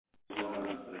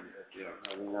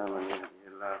أعمالنا من يهده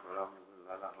الله فلا مضل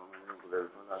له ومن يضلل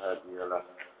فلا هادي له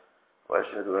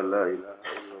وأشهد أن لا إله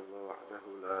إلا الله وحده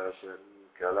لا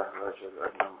شريك له وأشهد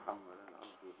أن محمدا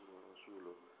عبده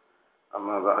ورسوله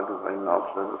أما بعد فإن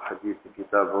أفضل الحديث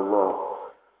كتاب الله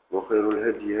وخير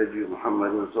الهدي هدي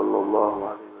محمد صلى الله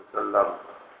عليه وسلم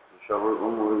وشر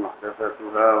الأمور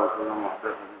محدثاتها وكل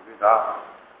محدثة بدعة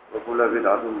وكل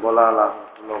بدعة ضلالة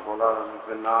وكل ضلالة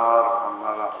في النار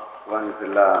أما بعد إخواني في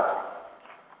الله.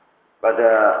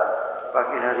 Pada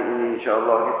pagi hari ini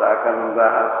insyaallah kita akan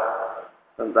membahas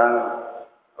tentang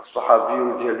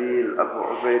As-Sahabiyul Jalil Abu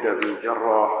Ubaidah bin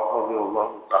Jarrah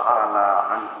radhiyallahu taala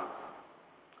anhu.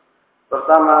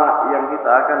 Pertama yang kita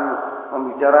akan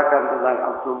membicarakan tentang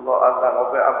Abu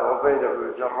Ubaidah bin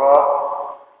Jarrah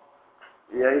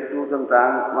yaitu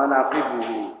tentang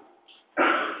manaqibuhu,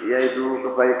 yaitu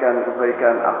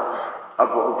kebaikan-kebaikan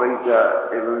Abu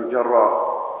Ubaidah bin Jarrah.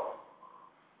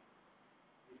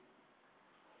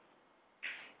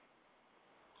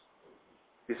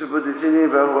 Disebut di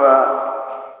sini bahwa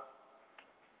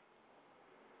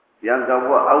yang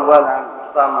awalan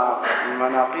pertama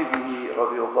manaqibihi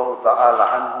radhiyallahu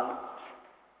taala anhu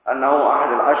ahad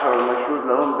al-ashar al-mashhud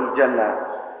lahum bil jannah.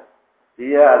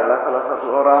 Dia adalah salah satu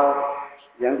orang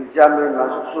yang dijamin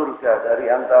masuk surga dari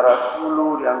antara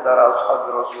 10 di antara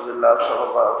ashab Rasulullah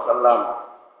sallallahu alaihi wasallam.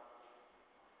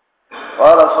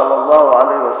 Qala sallallahu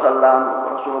alaihi wasallam,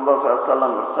 Rasulullah sallallahu alaihi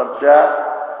wasallam bersabda,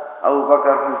 Abu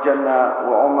Bakar fil jannah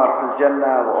wa Umar fil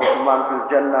jannah wa Uthman fil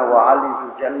jannah wa Ali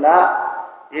fil jannah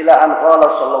ila an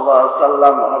qala sallallahu alaihi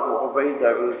wasallam Abu Ubaidah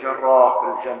bin Jarrah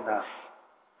fil jannah.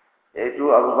 Yaitu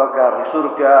Abu Bakar di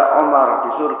surga, Umar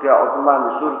di surga, Uthman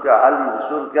di surga, Ali di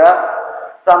surga,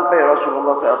 sampai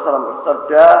Rasulullah SAW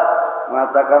bersabda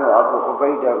mengatakan Abu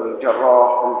Ubaidah bin Jarrah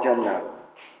fil jannah.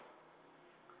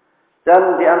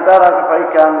 Dan di antara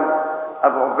kebaikan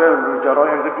Abu Ubaidah bin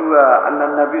Jarrah yang kedua,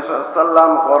 anna Nabi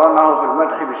SAW qaranahu fil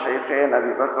madhi bi syaikhain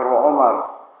Abi Bakar wa Umar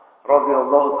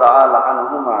radhiyallahu taala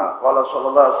anhuma. Qala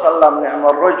sallallahu alaihi wasallam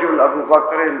ni'mar rajul Abu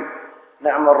Bakr,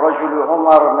 ni'mar rajul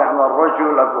Umar, ni'mar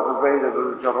rajul Abu Ubaidah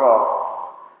bin Jarrah.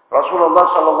 Rasulullah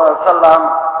sallallahu alaihi wasallam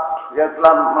dia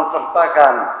telah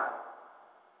mensertakan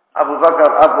Abu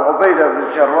Ubaidah bin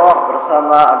Jarrah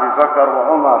bersama Abi Bakar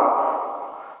wa Umar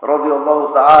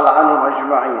radhiyallahu taala anhum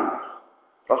ajma'in.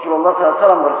 Rasulullah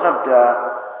SAW bersabda,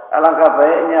 alangkah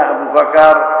baiknya Abu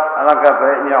Bakar, alangkah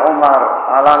baiknya Umar,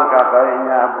 alangkah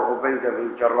baiknya Abu Ubaidah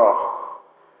bin Jarrah.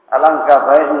 Alangkah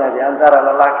baiknya di antara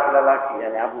lelaki-lelaki,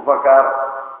 yakni Abu Bakar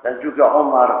dan juga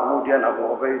Umar, kemudian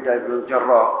Abu Ubaidah bin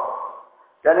Jarrah.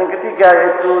 Dan yang ketiga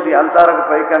yaitu di antara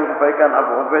kebaikan-kebaikan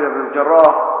Abu Ubaidah bin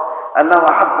Jarrah, annahu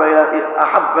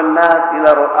ahabban nas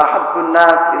ila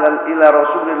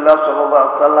Rasulullah sallallahu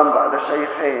alaihi wasallam ba'da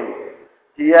syaikhain.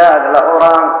 Dia adalah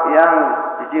orang yang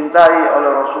dicintai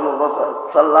oleh Rasulullah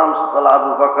SAW setelah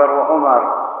Abu Bakar wa Umar.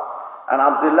 An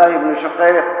Abdullah bin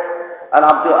Shaqiq,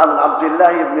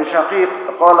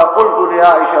 qala qultu li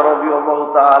Aisyah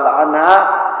radhiyallahu taala anha,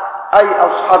 ay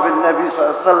ashabin Nabi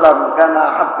SAW kana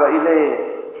ahabba ilaih.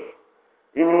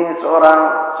 Ini seorang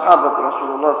sahabat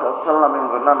Rasulullah SAW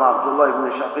yang bernama Abdullah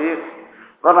bin Shaqiq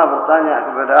pernah bertanya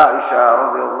kepada Aisyah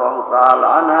radhiyallahu taala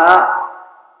anha,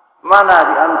 mana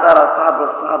di antara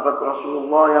sahabat-sahabat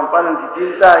Rasulullah yang paling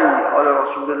dicintai oleh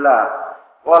Rasulullah?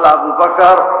 Qala Abu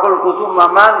Bakar, qultu tsumma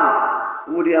man?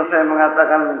 Kemudian saya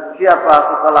mengatakan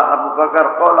siapa setelah Abu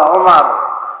Bakar? Qala Umar,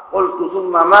 qultu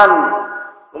tsumma man?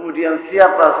 Kemudian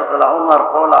siapa setelah Umar?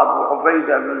 Qala Abu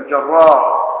Ubaidah bin Jarrah,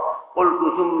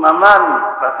 qultu tsumma man?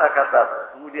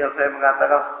 Fasakatat. Kemudian saya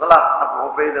mengatakan setelah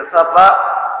Abu Ubaidah siapa?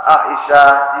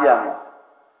 Aisyah diam.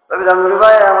 Tapi dalam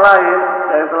riwayat yang lain,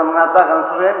 saya telah mengatakan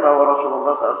sering bahwa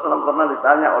Rasulullah SAW pernah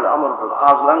ditanya oleh Amr bin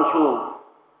As langsung.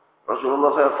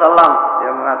 Rasulullah SAW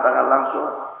yang mengatakan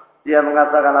langsung. Dia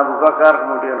mengatakan Abu Bakar,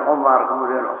 kemudian Umar,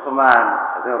 kemudian Uthman.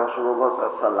 Itu Rasulullah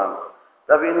SAW.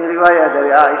 Tapi ini riwayat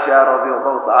dari Aisyah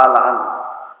radhiyallahu taala anha.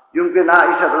 Mungkin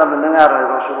Aisyah telah mendengar dari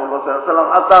Rasulullah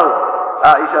SAW atau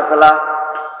Aisyah telah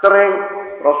sering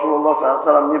Rasulullah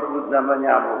SAW menyebut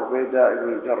namanya Abu Ubaidah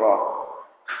bin Jarrah.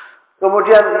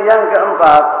 Kemudian yang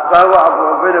keempat, bahwa Abu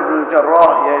Ubaidah bin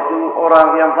Jarrah yaitu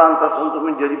orang yang pantas untuk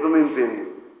menjadi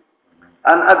pemimpin.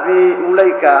 An Abi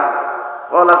Mulaika,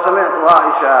 qala sami'tu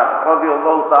Aisyah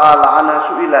radhiyallahu taala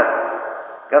anha su'ilat.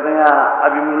 Katanya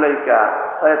Abi Mulaika,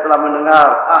 saya telah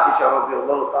mendengar Aisyah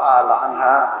radhiyallahu taala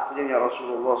anha, istrinya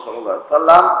Rasulullah sallallahu alaihi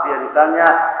wasallam, dia ditanya,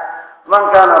 "Man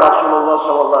kana Rasulullah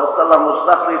sallallahu alaihi wasallam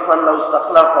mustakhlifan law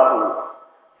istakhlafahu?"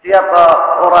 Siapa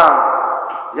orang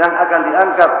yang akan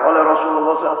diangkat oleh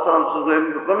Rasulullah SAW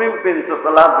sebagai pemimpin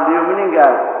setelah beliau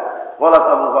meninggal? Walat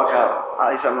Abu Bakar.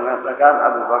 Aisyah mengatakan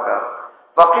Abu Bakar.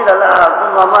 Faqila laha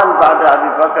thumma man ba'da Abi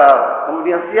Bakar.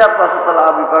 Kemudian siapa setelah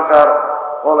Abi Bakar?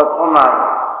 Qalat Umar.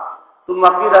 Thumma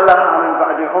qila laha min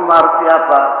ba'di Umar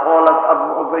siapa? Qalat Abu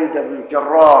Ubaidah bin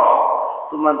Jarrah.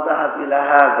 Thumma intahat ila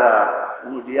hadza.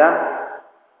 Kemudian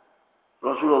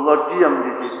Rasulullah diam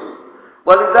di situ.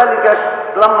 Walidzalika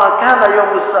lamma kana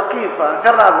yaumus Saqifah,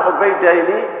 karena Abu Ubaidah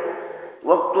ini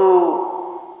waktu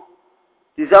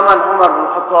di zaman Umar bin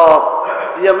Khattab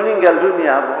dia meninggal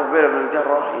dunia, Abu Ubaidah bin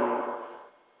Jarrah ini.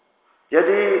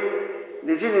 Jadi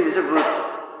di sini disebut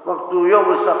waktu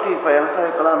Yaumus Saqifah yang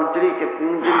saya telah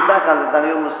menceritakan tentang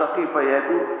Yaumus Saqifah,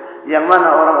 yaitu yang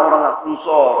mana orang-orang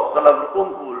Ansor telah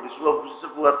berkumpul di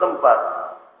sebuah tempat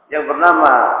yang bernama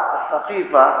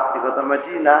Saqifah di kota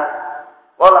Madinah.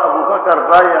 Wala Abu Bakar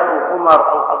bay'u Umar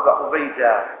atau Abu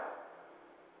Ubaidah.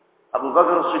 Abu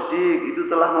Bakar Siddiq itu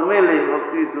telah memilih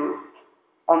waktu itu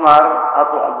Umar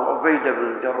atau Abu Ubaidah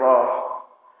bin Jarrah.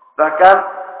 Bahkan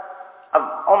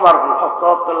Umar bin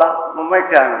Khattab telah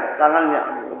memegang tangannya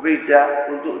Abu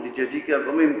Ubaidah untuk dijadikan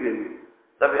pemimpin.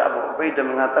 Tapi Abu Ubaidah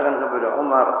mengatakan kepada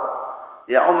Umar,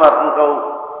 "Ya Umar, engkau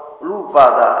lupa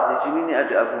dah, di sini ini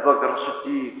ada Abu Bakar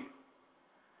Siddiq."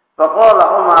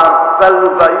 Faqala Umar, "Bal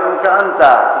nubayyuka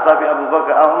anta." Tetapi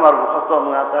Umar bin Khattab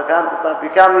mengatakan, "Tetapi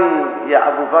kami, ya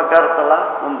Abu Bakar,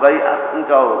 telah membaiat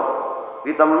engkau.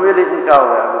 Kita memilih engkau,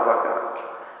 ya Abu Bakar.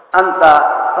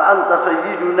 Anta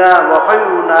sayyiduna wa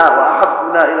khairuna wa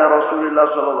ahabbuna ila Rasulillah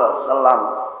sallallahu alaihi wasallam."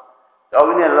 Kau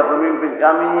ini adalah pemimpin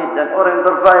kami dan orang yang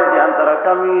terbaik di antara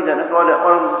kami, dan engkau adalah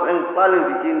orang yang paling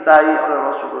dicintai oleh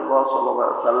Rasulullah sallallahu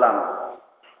alaihi wasallam.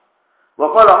 Wa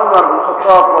qala Umar bin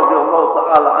Khattab radhiyallahu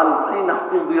taala anhu hina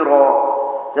qubira,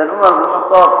 dan Umar bin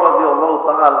Khattab radhiyallahu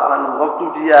taala anhu waktu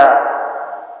dia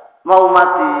mau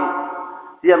mati,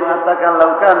 dia mengatakan,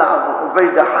 "Lau kana Abu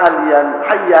Ubaidah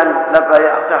hayyan la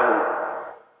bay'atuhu."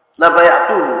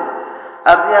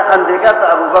 Artinya andai kata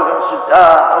Abu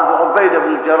Ubaidah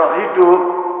bin Jarrah hidup,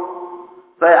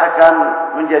 saya akan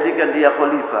menjadikan dia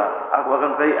khalifah, aku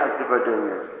akan baiat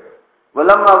kepadanya.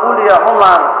 Walamma wuliya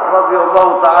Umar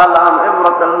radhiyallahu taala an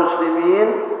imratul muslimin,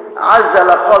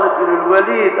 azala Khalid bin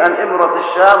Walid an imratul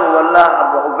Syam walla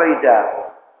Abu Ubaidah.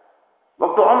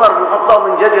 Waktu Umar bin Khattab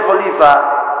menjadi khalifah,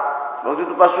 waktu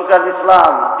itu pasukan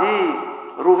Islam di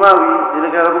Romawi, di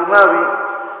negara Romawi,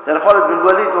 dan Khalid bin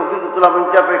Walid waktu itu telah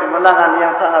mencapai kemenangan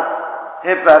yang sangat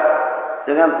hebat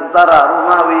dengan tentara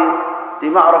Romawi di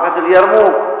Ma'rakatul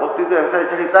Yarmouk. Waktu itu yang saya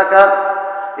ceritakan,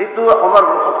 itu Umar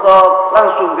bin Khattab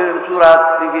langsung kirim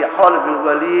surat bagi Khalid bin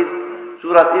Walid.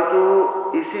 Surat itu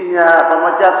isinya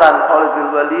pemecatan Khalid bin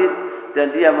Walid,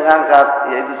 dan dia mengangkat,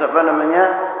 yaitu siapa namanya,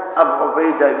 Abu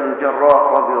Ubaidah bin Jarrah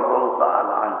radhiyallahu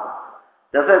taala anhu.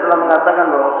 Dan saya telah mengatakan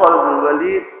bahwa Khalid bin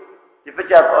Walid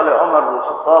dipecat oleh Umar bin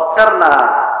Khattab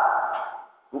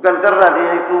bukan karena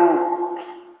dia itu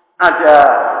ada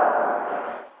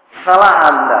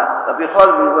kesalahan, tapi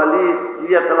Khalid bin Walid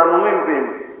dia telah memimpin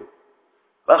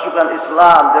pasukan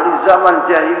Islam dari zaman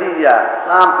jahiliyah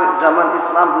sampai zaman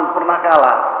Islam belum pernah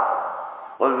kalah.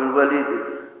 Khalid bin Walid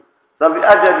itu. Tapi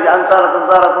ada di antara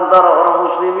tentara-tentara orang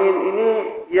muslimin ini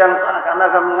yang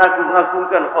seakan-akan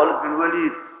mengagung-agungkan Khalid bin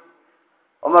Walid.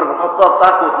 Umar bin Khattab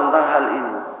takut tentang hal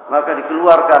ini, maka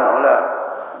dikeluarkan oleh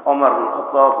Umar bin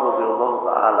Khattab radhiyallahu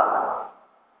taala.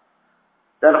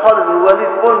 Dan Khalid bin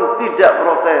Walid pun tidak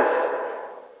protes.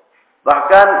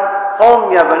 Bahkan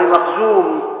kaumnya Bani Makhzum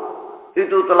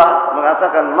itu telah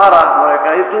mengatakan marah mereka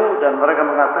itu, dan mereka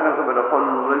mengatakan kepada Khalid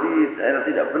bin Walid, "Ini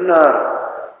tidak benar."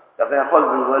 Katanya Khalid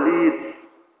bin Walid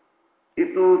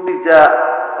itu tidak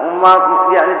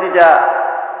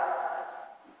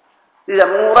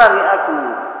mengurangi aku.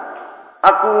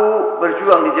 Aku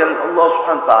berjuang di jalan Allah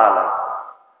Subhanahu wa taala.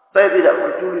 Saya tidak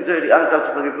peduli saya diangkat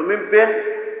sebagai pemimpin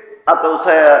atau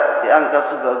saya diangkat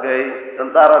sebagai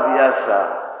tentara biasa.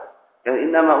 Yang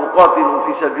innama uqatilu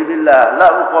fi sabilillah la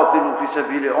uqatilu fi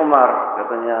sabili Umar,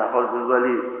 katanya Khalid bin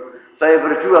Walid. Saya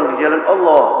berjuang di jalan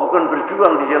Allah, bukan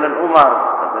berjuang di jalan Umar,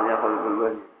 katanya Khalid bin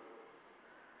Walid.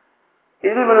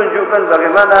 Ini menunjukkan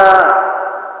bagaimana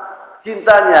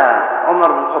cintanya Umar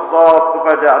bin Khattab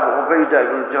kepada Abu Ubaidah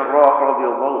bin Jarrah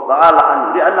radhiyallahu taala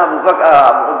anhu. Karena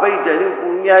Abu Ubaidah ini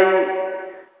mempunyai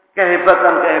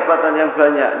kehebatan-kehebatan yang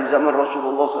banyak di zaman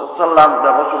Rasulullah SAW,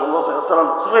 dan Rasulullah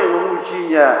SAW sering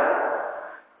memujinya.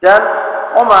 Dan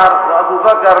Umar dan Abu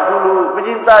Bakar dulu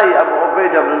menyintai Abu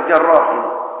Ubaidah bin Jarrah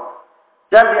ini.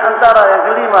 Dan di antara yang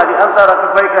kelima, di antara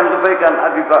kebaikan-kebaikan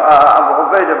Abu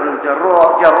Ubaidah bin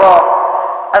Jarrah,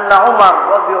 anna Umar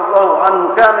radhiyallahu anhu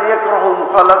kana yakrahu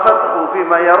mukhalafatahu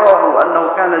fima yarahu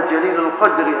annahu kana jalilul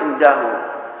qadri indahu.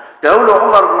 Dahulu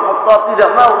Umar bin Khattab tidak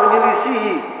mau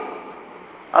menyelisihi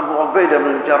Abu Ubaidah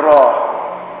bin Jarrah,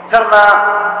 karena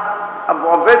Abu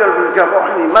Ubaidah bin Jarrah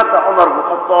ini, maka Umar bin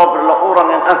Khattab adalah orang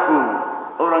yang agung,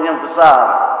 orang yang besar.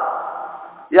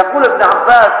 Yaqul Ibn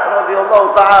Abbas radhiyallahu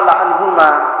taala anhuma,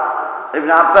 Ibn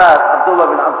Abbas, Abdullah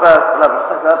bin Abbas telah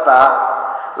berkata,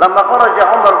 "Lamma kharaja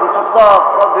Umar bin Khattab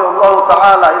radhiyallahu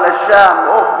taala ila Syam,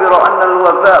 ukhbira anna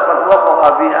al-waba' qad waqa'a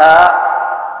biha."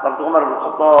 Waktu Umar bin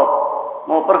Khattab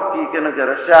mau pergi ke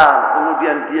negara Syam,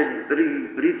 kemudian dia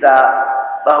diberi berita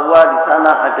bahwa di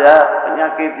sana ada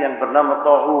penyakit yang bernama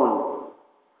taun.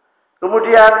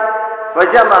 Kemudian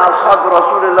fajama'a ashab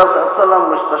Rasulullah SAW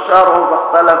mustasyaruhum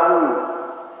fakhtalafu.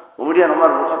 Kemudian Umar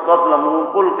bin Khattab telah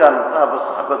mengumpulkan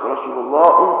sahabat-sahabat Rasulullah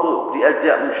untuk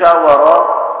diajak musyawarah,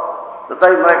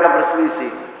 tetapi mereka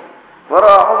berselisih.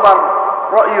 Wara Umar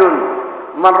ra'yun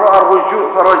man ra'a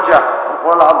ar-ruju' farajah.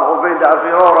 Qala Abu Ubaidah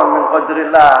firaran min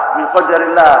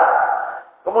qadarillah.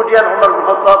 Kemudian Umar bin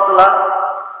Khattab telah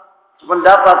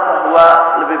pendapat bahwa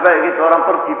lebih baik kita orang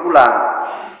pergi pulang,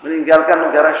 meninggalkan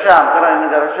negara Syam, karena di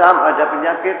negara Syam ada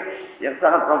penyakit yang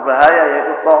sangat berbahaya,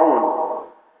 yaitu taun.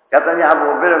 Katanya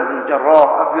Abu Ubaidah bin Jarrah,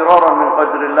 "Afiraran min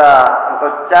qadrillah."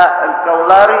 Engkau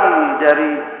lari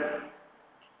dari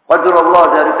qadrullah,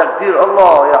 dari takdir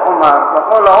Allah ya Umar.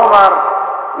 Faqala Umar,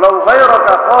 "Law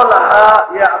ghayraka qalaha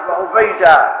ya Abu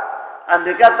Ubaidah."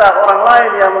 Andai kata orang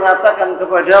lain yang mengatakan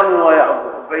kepadamu ya Abu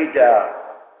Ubaidah,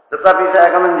 tetapi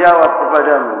saya akan menjawab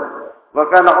kepadamu. Wa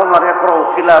kana Umar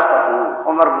yakrahu khilafahu.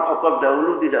 Umar bin Khattab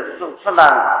dahulu tidak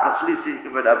senang berselisih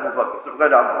kepada Abu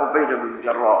Ubaidah bin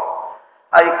Jarrah.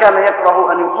 Ai kana yakrahu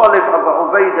an yukhalif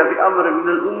Abu Ubaidah fi amr min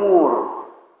al-umur.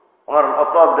 Umar bin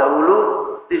Khattab dahulu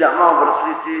tidak mau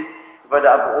berselisih kepada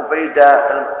Abu Ubaidah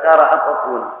dalam perkara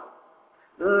apapun.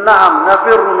 Naam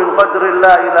nafirru min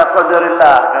qadrillah ila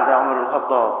qadarillah, kata Umar bin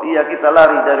Khattab. Iya, kita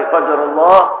lari dari qadar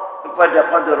Allah kepada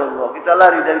qadar Allah. Kita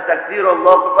lari dari takdir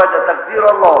Allah kepada takdir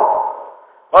Allah.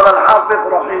 Qala al-Hafidz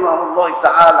rahimahullah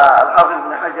taala, Al-Hafidz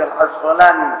Ibnu Hajar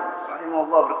Al-Asqalani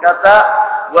rahimahullah berkata,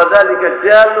 "Wa dzalika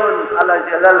jalun ala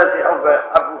jalalati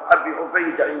Abi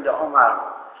Ubaidah inda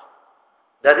Umar."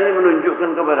 Dan ini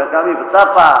menunjukkan kepada kami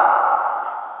betapa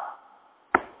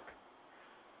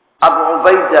Abu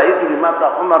Ubaidah itu di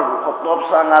mata Umar bin Khattab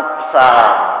sangat besar,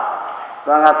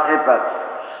 sangat hebat,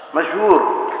 masyhur,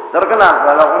 terkenal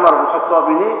kalau Umar bin Khattab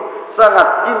ini sangat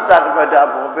cinta kepada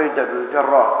Abu Ubaidah bin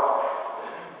Jarrah.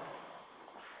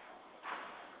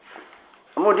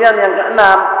 Kemudian yang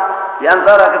keenam, di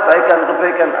antara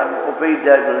kebaikan-kebaikan Abu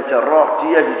Ubaidah bin Jarrah,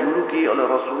 dia dijuluki oleh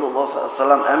Rasulullah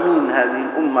SAW amin hadhihi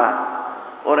ummah.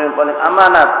 Orang yang paling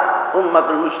amanat umat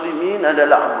muslimin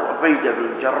adalah Abu Ubaidah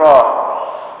bin Jarrah.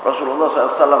 Rasulullah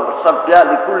SAW bersabda,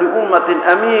 "Likulli ummatin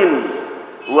amin,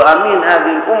 wa amin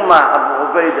hadhihi ummah Abu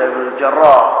Ubaidah bin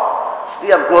Jarrah."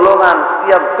 Setiap golongan,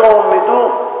 setiap kaum itu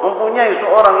mempunyai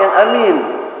seorang yang amin,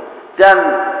 dan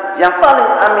yang paling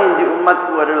amin di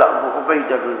umatku adalah Abu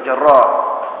Ubaidah bin Jarrah.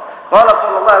 Qala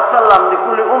sallallahu alaihi wasallam,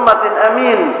 "Likulli ummatin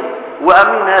amin, wa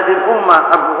amin hadhihi ummah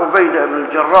Abu Ubaidah bin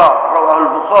Jarrah." Rawahu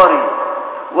al-Bukhari.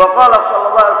 Wa qala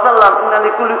sallallahu alaihi wasallam, "Inna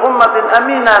likulli ummatin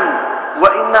aminan, wa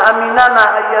inna aminana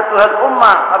ayyatuhal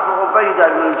ummah Abu Ubaidah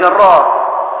bin Jarrah."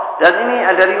 Dan ini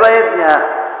ada riwayatnya.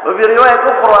 Wa bi riwayat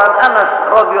Qur'an Anas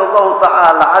radhiyallahu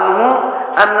taala anhu,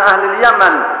 anna ahli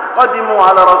Yaman qadimu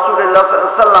ala Rasulillah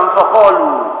sallallahu alaihi wasallam faqalu.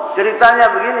 Ceritanya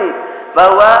begini,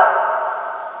 bahwa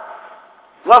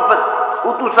wafat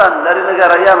utusan dari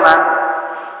negara Yaman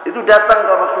itu datang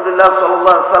ke Rasulullah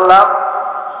sallallahu alaihi wasallam.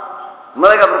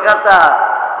 Mereka berkata,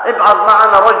 "Ib'ad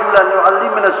ma'ana rajulan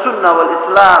yu'allimuna as-sunnah wal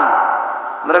Islam."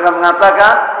 Mereka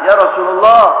mengatakan, "Ya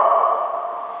Rasulullah,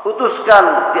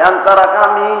 utuskan di antara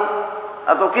kami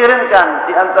atau kirimkan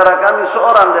di antara kami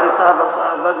seorang dari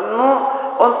sahabat-sahabatmu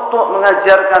untuk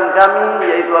mengajarkan kami,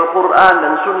 yaitu Al-Quran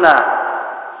dan Sunnah."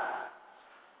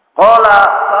 Qala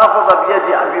fa'akhadha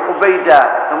biyadi Abi Ubaidah.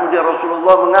 Kemudian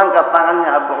Rasulullah mengangkat tangannya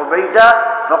Abu Ubaidah,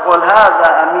 faqala hadza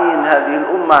amin hadhihi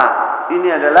ummah. Ini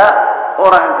adalah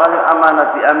orang yang paling amanat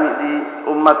di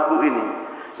umatku ini.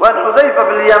 Wa Hudzaifah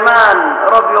bin Yaman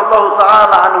radhiyallahu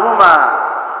taala anhuma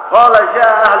qala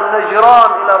jaa ahlu Najran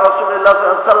ila Rasulillah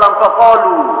sallallahu alaihi wasallam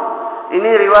faqalu. Ini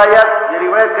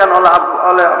diriwayatkan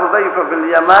oleh Hudzaifah bin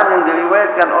Yaman yang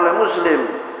diriwayatkan oleh Muslim,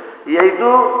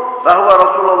 yaitu bahwa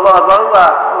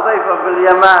Hudzaifah bin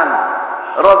Yaman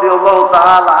radhiyallahu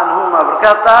taala anhuma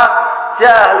berkata,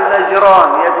 jaa ahli Najran,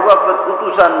 yaitu wafat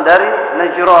utusan dari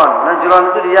Najran. Najran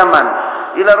itu di Yaman.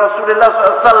 Ila Rasulillah sallallahu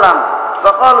alaihi wasallam.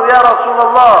 Faqalu ya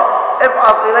Rasulullah,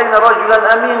 ib'ath ilaina rajulan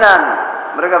aminan.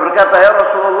 Mereka berkata, "Ya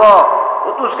Rasulullah,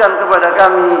 utuskan kepada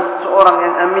kami seorang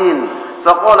yang amin."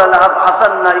 Faqala la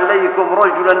ab'athanna ilaikum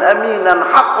rajulan aminan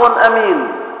haqqun amin.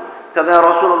 Kata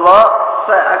Rasulullah,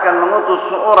 saya akan mengutus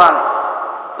seorang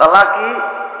lelaki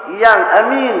yang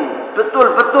amin,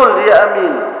 betul-betul dia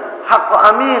amin. Haqqo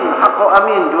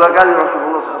amin. 2 kali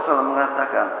Rasulullah SAW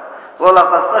mengatakan. Wala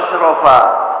fastashrafa.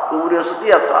 Kemudian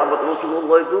setiap sahabat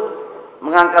Rasulullah itu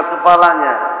mengangkat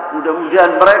kepalanya.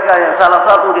 Mudah-mudahan mereka yang salah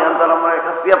satu di antara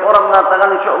mereka, setiap orang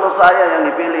mengatakan insyaallah saya yang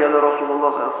dipilih oleh Rasulullah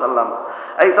SAW.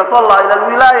 Ay tatalla ila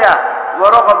al-wilayah wa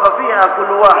raqaba fiha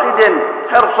kullu wahidin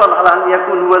hirsan ala an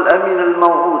yakun huwa al-amin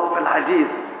al-maw'ud fil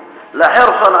hadits. La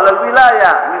hirsan ala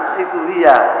al-wilayah min haythu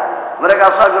hiya. Mereka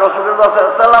sahabat Rasulullah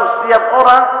SAW setiap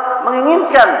orang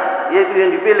menginginkan yaitu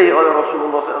yang dipilih oleh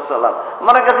Rasulullah SAW.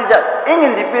 Mereka tidak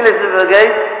ingin dipilih sebagai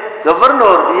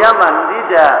gubernur di Yaman,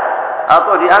 tidak,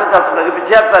 atau diangkat sebagai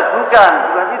pejabat, bukan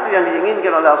itu yang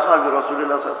diinginkan oleh ashab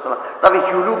Rasulullah SAW. Tapi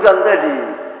julukan tadi,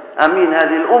 amin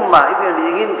hadil ummah, itu yang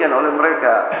diinginkan oleh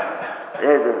mereka.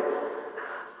 Yaitu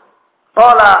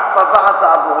qala fa ba'atha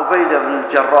Abu Ubaidah bin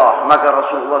Jarrah, maka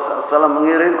Rasulullah SAW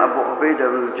mengirim Abu Ubaidah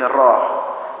bin Jarrah.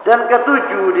 Dan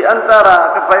ketujuh di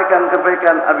antara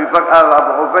kebaikan-kebaikan Abu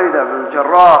Ubaidah bin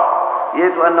Jarrah,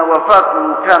 yaitu anna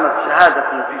wafatuhu kanat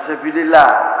syahadatun fi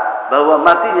sabilillah, bahwa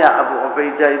matinya Abu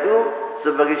Ubaidah itu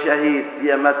sebagai syahid,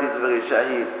 dia mati sebagai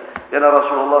syahid. Karena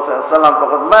Rasulullah SAW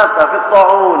faqad mata fi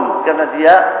ta'un, karena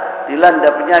dia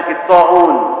dilanda penyakit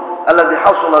ta'un, alladhi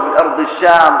hasala bi ardi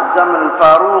Syam zaman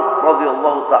al-Faruq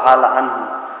radhiyallahu taala anhu.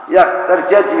 Yang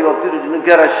terjadi waktu itu di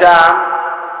negara Syam.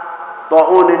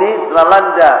 Ta'un ini telah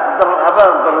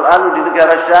berlalu di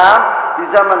negara Syam di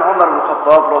zaman Umar bin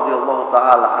Khattab radhiyallahu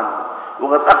taala anhu. Wa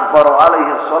qad akhbara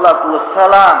alaihi salatu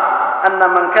wassalam anna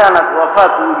man kanat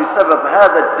wafatuhu bisabab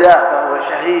hadha ad-da' fa huwa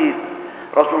syahid.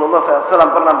 Rasulullah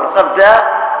SAW pernah bersabda,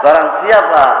 barang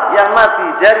siapa yang mati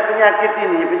dari penyakit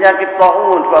ini, penyakit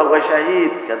ta'un, fa huwa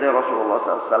syahid, kata Rasulullah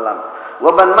SAW.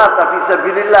 Wa man mata fi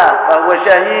sabilillah fa huwa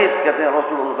syahid, kata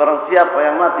Rasulullah. Barang siapa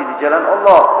yang mati di jalan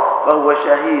Allah, fa huwa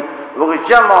syahid. Wa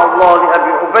jama'a Allah li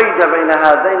Abi Ubaidah baina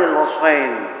hadain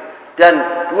al-wasfain. Dan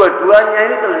dua-duanya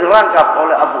ini telah dirangkap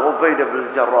oleh Abu Ubaidah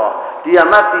bin Jarrah. Dia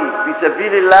mati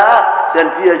fisabilillah dan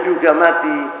dia juga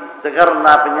mati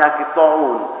karena penyakit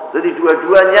ta'un. Jadi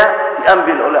dua-duanya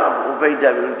diambil oleh Abu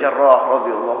Ubaidah bin Jarrah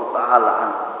radhiyallahu taala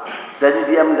anhu. Jadi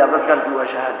dia mendapatkan 2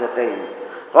 syahadatain.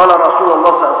 Qala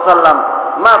Rasulullah SAW,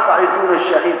 "Ma ta'iduna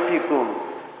syahid fikum?"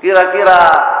 Kira-kira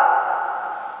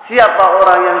siapa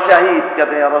orang yang syahid,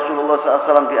 katanya Rasulullah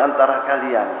SAW, di antara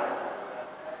kalian?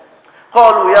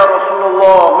 Qalu ya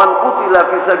Rasulullah, man qutila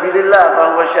fi sabilillah fa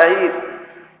huwa syahid.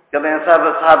 Katanya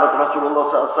sahabat-sahabat Rasulullah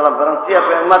SAW, barang siapa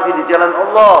yang mati di jalan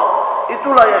Allah,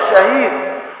 itulah yang syahid.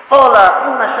 Qala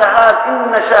inna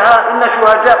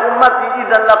syuhada ummati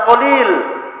idzan laqalil.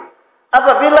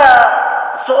 Apabila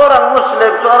seorang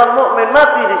muslim, seorang mukmin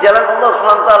mati di jalan Allah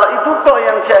SWT, itu toh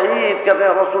yang syahid,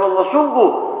 katanya Rasulullah.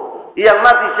 Sungguh yang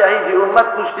mati syahid di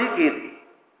umatku sedikit.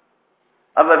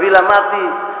 Apabila mati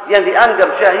yang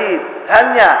dianggap syahid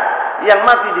hanya yang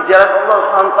mati di jalan Allah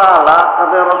SWT,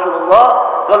 kata Rasulullah,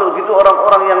 kalau gitu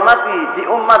orang-orang yang mati di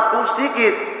umatku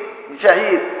sedikit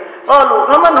syahid. Qalu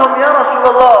famanhum ya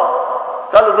Rasulullah?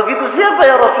 Kalau begitu siapa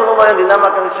ya Rasulullah yang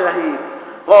dinamakan syahid?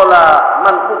 Qala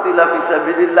man qutila fi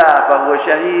sabilillah fa huwa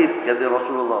syahid, kata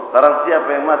Rasulullah. Barang siapa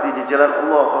yang mati di jalan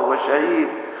Allah fa huwa syahid.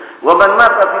 Wa man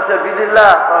mata fi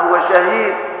sabilillah fa huwa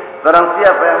syahid. Barang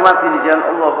siapa yang mati di jalan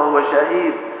Allah fa huwa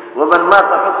syahid. Wa man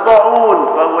mata fi ta'un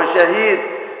fa huwa syahid.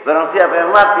 Barang siapa yang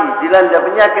mati dilanda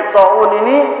penyakit ta'un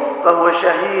ini fa huwa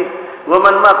syahid. Wa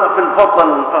man mata fil batn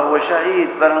fa huwa syahid.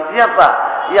 Barang siapa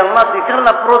yang mati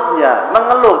karena perutnya,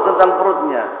 mengeluh tentang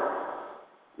perutnya,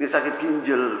 dia sakit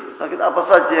ginjal, sakit apa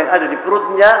saja yang ada di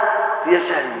perutnya, dia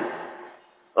syahid.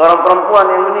 Orang perempuan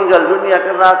yang meninggal dunia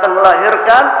karena akan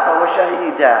melahirkan, bahwa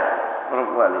syahidah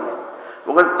perempuan ini.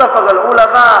 Bukan tafaqal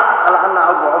ulama ala anna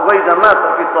Abu Ubaidah mata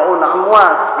fi ta'un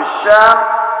amwas fi Syam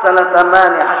sanah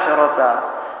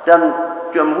 18. Dan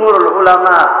jumhurul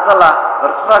ulama telah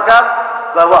bersepakat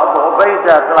bahwa Abu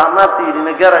Ubaidah telah mati di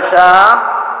negara Syam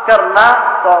karena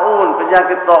ta'un,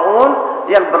 penyakit ta'un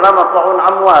yang bernama ta'un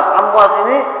amwas. Amwas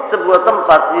ini sebuah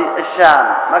tempat di Syam,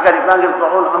 maka dipanggil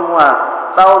ta'un amwas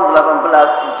tahun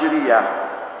 18 Hijriah.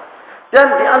 Dan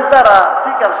di antara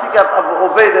sikap-sikap Abu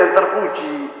Ubaidah yang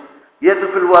terpuji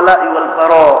yaitu fil wala'i wal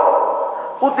bara'.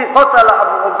 Qatala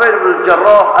Abu Ubaidah bin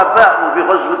Jarrah abahu bi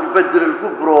ghazwati Badr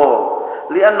al-Kubra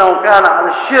li'annahu kana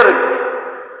 'ala syirk.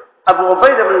 Abu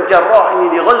Ubaidah bin Jarrah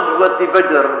ini di ghazwati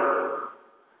Badr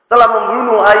telah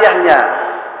membunuh ayahnya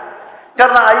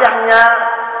karena ayahnya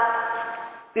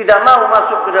tidak mau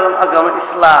masuk ke dalam agama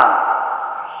Islam.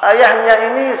 Ayahnya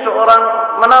ini seorang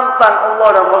menantang Allah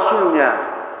dan Rasulnya.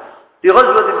 Di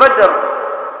ghazwati Badr,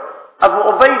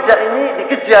 Abu Ubaidah ini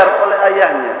dikejar oleh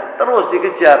ayahnya, terus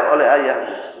dikejar oleh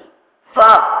ayahnya.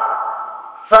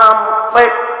 sampai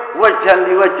wajah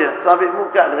di wajah, sampai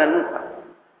muka dengan muka.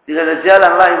 Tidak ada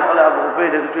jalan lain oleh Abu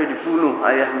Ubaidah kecuali dibunuh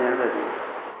ayahnya tadi.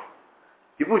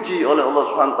 Dipuji oleh Allah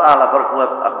SWT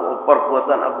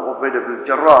perbuatan Abu Ubaidah bin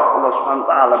Jarrah. Allah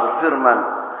SWT berfirman,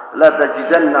 "La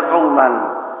tajidanna qauman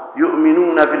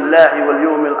yu'minuna billahi wal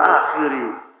yawmil akhir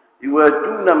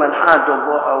yuwaduna man hada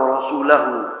Allah wa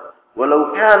rasulahu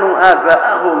walau kanu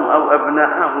aba'ahum aw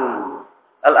abna'ahum."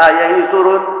 Al-ayah ini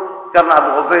turun karena Abu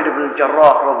Ubaidah bin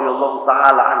Jarrah radhiyallahu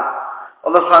taala anhu.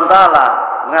 Allah SWT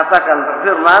mengatakan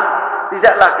berfirman,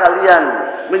 tidaklah kalian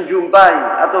menjumpai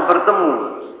atau bertemu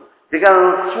dengan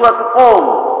suatu kaum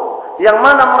yang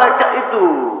mana mereka itu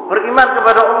beriman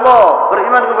kepada Allah,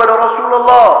 beriman kepada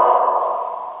Rasulullah,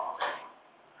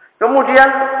 kemudian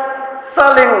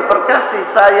saling berkasih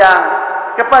sayang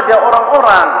kepada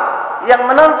orang-orang yang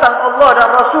menentang Allah dan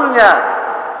Rasulnya,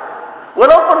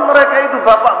 walaupun mereka itu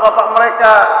bapak-bapak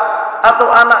mereka atau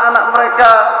anak-anak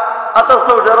mereka atau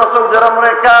saudara-saudara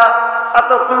mereka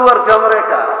atau keluarga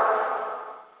mereka.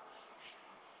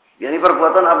 Yani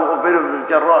perbuatan Abu Ubaidah bin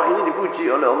Jarrah ini dipuji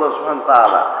oleh Allah SWT.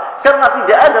 Karena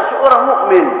tidak ada seorang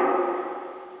mukmin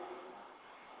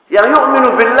yang yu'minu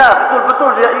billah, betul-betul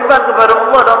dia iman kepada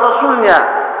Allah dan Rasulnya.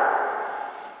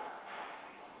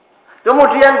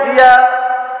 Kemudian dia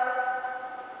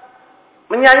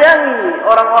menyayangi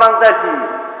orang-orang tadi.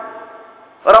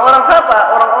 Orang-orang siapa?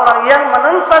 Orang-orang yang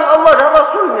menentang Allah dan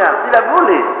Rasulnya. Tidak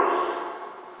boleh.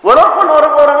 Walaupun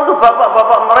orang-orang itu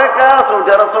bapak-bapak mereka,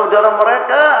 saudara-saudara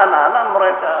mereka, anak-anak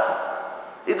mereka.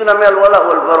 Itu namanya al-wala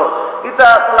wal bara. Kita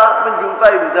telah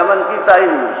menjumpai di zaman kita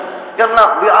ini.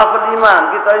 Karena bi'afal iman,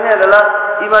 kita ini adalah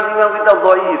iman-iman kita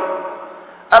dhaif.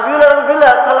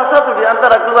 Alhamdulillah, salah satu di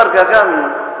antara keluarga kami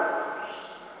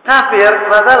kafir,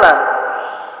 masalah.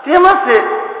 Dia masih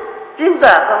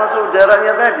cinta sama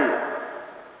saudaranya tadi.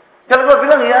 Kalau kau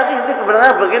bilang, ya ini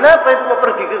kebenaran, bagaimana itu kau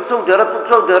pergi ke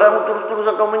saudaramu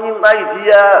terus-terusan kau menyintai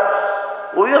dia?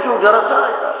 Oh ya saudara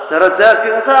saya, saudara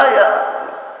daging saya.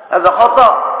 Ada khata.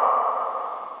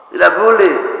 Tidak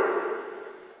boleh.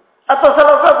 Atau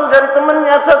salah satu dari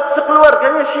temannya,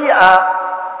 sekeluarganya Syiah,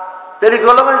 dari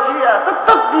golongan Syiah,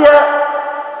 tetap dia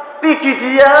pergi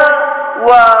dia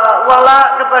wala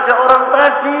kepada orang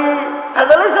tadi.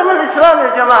 Adalah zaman Islam ya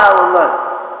jamaah Allah.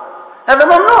 Ada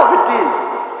mamnu' fiddin.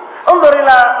 انظر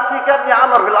إلى sikapnya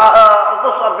Amr bin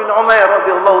Mus'ab bin Umair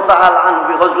radhiyallahu taala anhu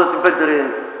di ghazwat Badr.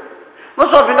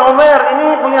 Mus'ab bin Umair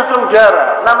ini punya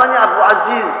saudara namanya Abu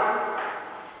Aziz.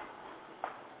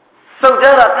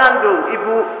 Saudara kandung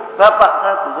ibu bapak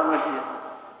satu sama dia.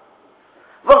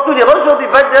 Waktu di ghazwat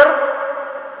Badr,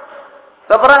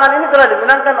 peperangan ini telah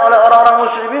dimenangkan oleh orang-orang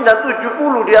muslimin dan 70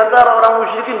 di antara orang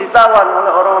musyrikin ditawan oleh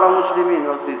orang-orang muslimin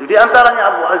waktu itu. Di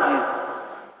antaranya Abu Aziz.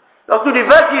 Waktu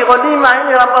dibagi ghanimah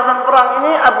ini, rampasan perang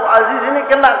ini, Abu Aziz ini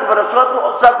kena kepada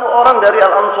satu orang dari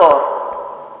Al-Ansar.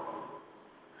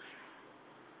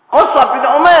 Mus'ab bin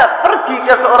Umair pergi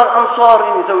ke seorang Ansar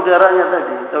ini, saudaranya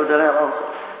tadi, saudaranya Al-Ansar.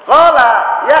 Qala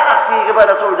ya akhi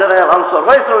kepada saudaranya Al-Ansar,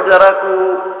 wahai saudaraku,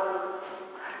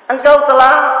 engkau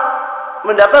telah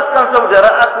mendapatkan saudara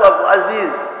aku Abu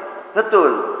Aziz.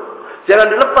 Betul.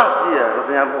 Jangan dilepas dia,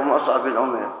 katanya Abu Mus'ab bin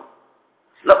Umair.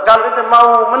 Kalau kita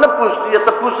mau menebus dia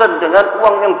tebusan dengan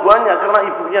uang yang banyak karena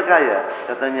ibunya kaya,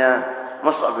 katanya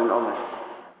Mus'ab bin Umair.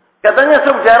 Katanya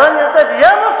saudaranya tadi,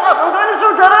 ya Mus'ab, engkau ini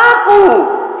saudaraku.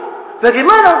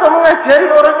 Bagaimana engkau mengajari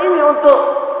orang ini untuk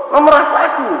memeras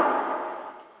aku?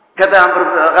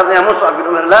 Katanya Mus'ab bin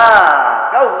Umair, lah,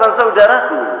 kau bukan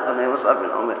saudaraku. Katanya Mus'ab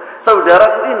bin Umair,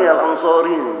 saudaraku ini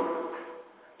Al-Ansari ini.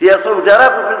 Dia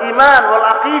saudaraku bil iman wal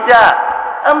aqidah.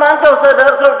 Ama engkau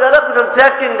saudara-saudara benar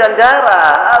daging dan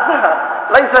darah. Apa?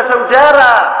 Laisa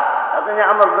saudara.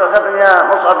 Katanya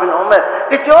Mus'ab bin Umair.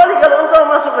 Kecuali kalau engkau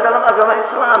masuk ke dalam agama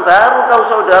Islam, baru kau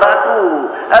saudaraku.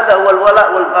 Ada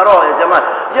wal-wala wal-bara ya jemaah.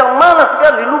 Yang mana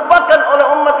sekali dilupakan oleh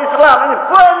umat Islam. Ini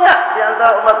banyak di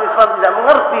antara umat Islam tidak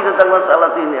mengerti tentang masalah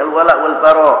ini. Al-wala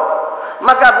wal-bara.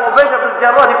 Maka Abu Ubaidah bin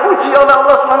Jarrah dipuji oleh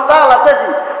Allah SWT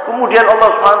tadi. Kemudian Allah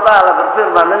SWT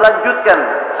berfirman melanjutkan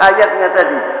ayatnya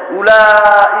tadi.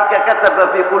 Ulaika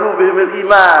kataba fi qulubihim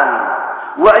al-iman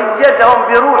wa ayyadahum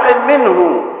bi ruhin minhu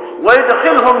wa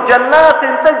yadkhilhum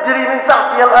jannatin tajri min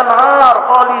tahtiha al-anhar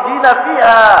khalidina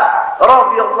fiha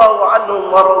radiyallahu anhum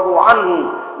wa radu anhu.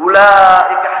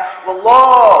 Ulaika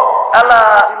hasbullah ala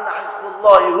inna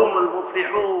hasbullahi humul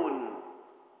muflihun.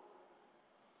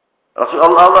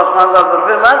 Rasulullah SWT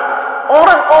berfirman,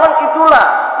 orang-orang itulah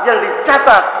yang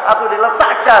dicatat atau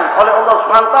diletakkan oleh Allah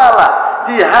SWT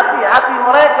di hati-hati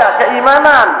mereka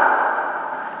keimanan,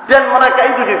 dan mereka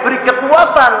itu diberi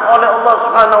kekuatan oleh Allah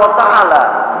SWT,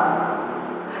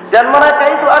 dan mereka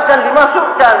itu akan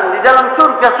dimasukkan di dalam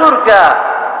surga-surga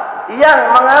yang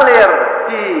mengalir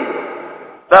di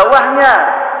bawahnya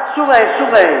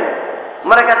sungai-sungai.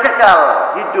 Mereka kekal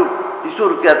hidup di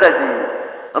surga tadi.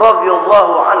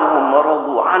 Radhiyallahu anhum wa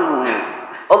radu anhu.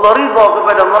 Allah ridha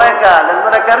kepada mereka dan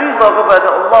mereka ridha kepada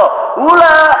Allah.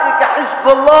 Ulaika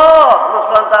hizbullah. Allah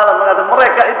SWT mengatakan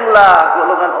mereka itulah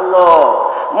golongan Allah.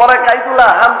 Mereka itulah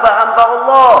hamba-hamba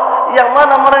Allah yang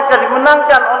mana mereka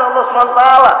dimenangkan oleh Allah SWT,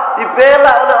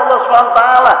 dibela oleh Allah SWT,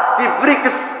 diberi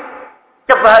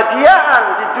kebahagiaan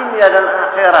di dunia dan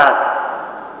akhirat.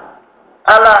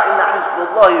 Ala inna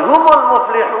hizbullahi humul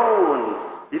muflihun.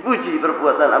 Dipuji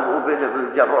perbuatan Abu Ubaidah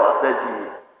bin Jarrah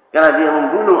tadi. Karena dia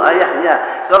membunuh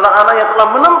ayahnya. Karena anaknya telah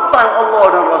menentang Allah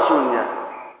dan Rasulnya.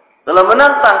 Telah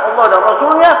menentang Allah dan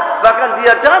Rasulnya. Bahkan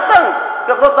dia datang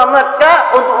ke kota Makkah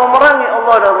untuk memerangi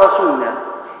Allah dan Rasulnya.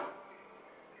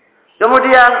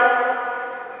 Kemudian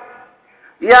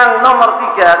yang nomor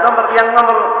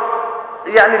 3,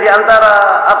 yakni di antara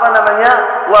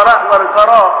wara' wal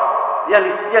fara' yang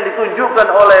ditunjukkan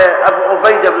oleh Abu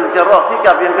Ubaidah bin Jarrah,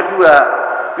 sikap yang kedua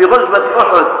di ghazwat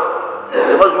Uhud.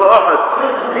 Di ghazwat Uhud,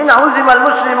 hina huzima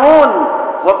al-muslimun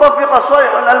wa tafiqa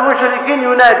sayhun al-musyrikin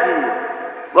yunadi.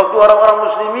 Waktu orang-orang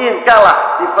muslimin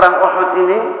kalah di perang Uhud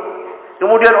ini,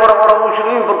 kemudian orang-orang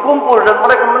musyrikin berkumpul dan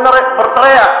mereka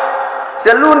berteriak,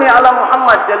 "Jalluni ala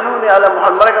Muhammad, jalluni ala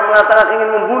Muhammad." Mereka mengatakan ingin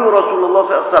membunuh Rasulullah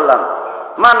SAW.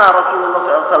 Mana Rasulullah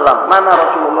SAW? Mana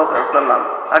Rasulullah SAW?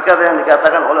 Agar yang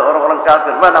dikatakan oleh orang-orang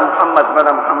kafir, mana Muhammad,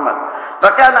 mana Muhammad.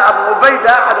 Maka Abu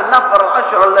Ubaidah ada nafar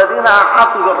al-ashra alladhina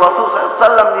ahatu Rasul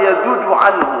SAW liyajudu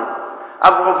anhu.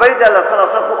 Abu Ubaidah adalah salah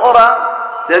satu orang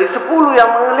dari 10 yang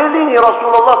mengelilingi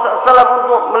Rasulullah SAW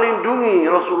untuk melindungi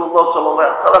Rasulullah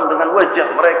SAW dengan wajah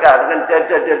mereka, dengan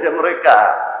dada-dada mereka.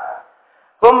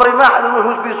 Pemerimah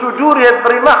al-muhus bisujuriyat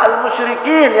perimah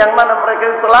al-musyrikin, yang mana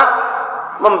mereka telah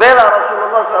membela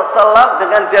Rasulullah SAW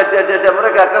dengan dada-dada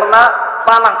mereka, karena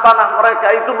panah-panah mereka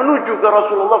itu menuju ke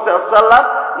Rasulullah SAW.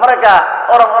 Mereka,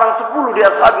 orang-orang 10 di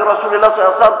ashabi Rasulullah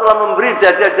SAW telah memberi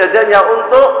dada-dadanya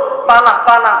untuk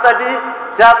panah-panah tadi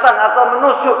datang atau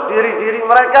menusuk diri-diri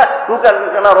mereka, bukan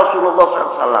karena Rasulullah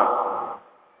SAW.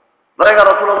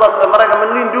 Mereka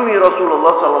melindungi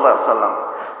Rasulullah SAW.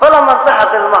 Falamma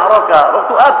sahatil ma'raka,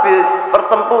 waktu habis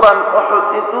pertempuran Uhud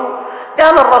itu,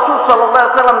 karena Rasul sallallahu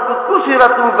alaihi wasallam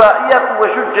kusirat rubaiyatu wa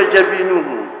shujja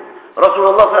jabinuhu.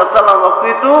 Rasulullah SAW waktu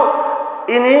itu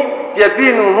ini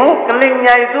jabinuhu,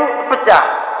 kelingnya itu pecah,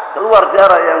 keluar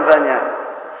darah yang banyak.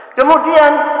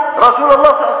 Kemudian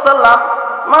Rasulullah SAW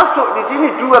masuk di sini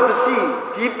 2 besi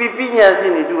di pipinya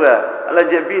sini 2 ala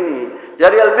jabini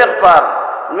dari al-mighfar.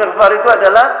 Al-mighfar itu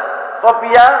adalah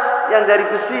kopia yang dari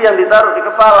besi yang ditaruh di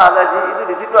kepala tadi, itu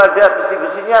di situ ada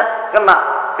besi-besinya kena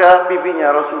ke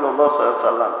pipinya Rasulullah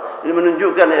SAW. Ini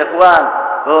menunjukkan ya ikhwan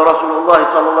bahwa Rasulullah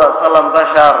SAW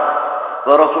bashar,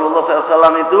 bahwa Rasulullah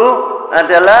SAW itu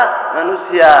adalah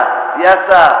manusia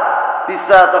biasa,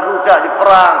 bisa terluka di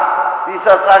perang,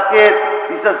 bisa sakit,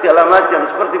 bisa segala macam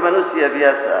seperti manusia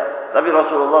biasa. Tapi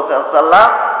Rasulullah SAW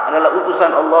adalah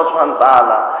utusan Allah SWT.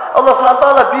 Allah SWT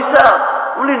bisa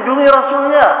melindungi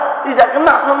Rasulnya, tidak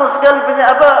kena sama sekali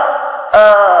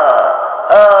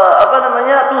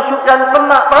tusukan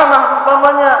panah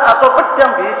umpamanya atau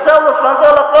pedang. Bisa Allah SWT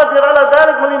qadir ala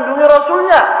dzalik melindungi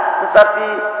Rasulnya. Tetapi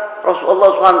Rasulullah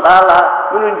SWT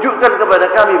menunjukkan kepada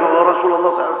kami bahwa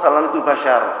Rasulullah SAW itu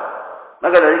bashar.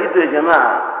 Maka dari itu ya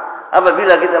jemaah,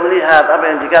 apabila kita melihat apa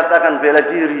yang dikatakan bela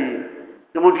diri,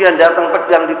 kemudian datang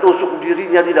pedang ditusuk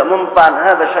dirinya tidak mempan,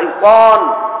 hadza syaitan.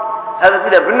 Hadza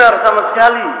tidak benar sama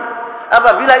sekali.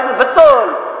 Apabila itu betul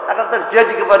akan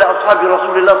terjadi kepada ashabi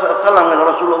Rasulullah SAW dan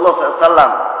Rasulullah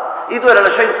SAW, itu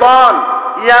adalah syaitan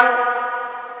yang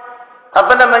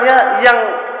yang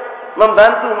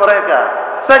membantu mereka.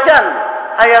 Bacaan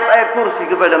ayat-ayat kursi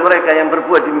kepada mereka yang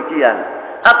berbuat demikian,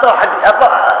 atau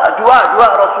doa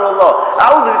Rasulullah,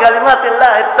 a'udzu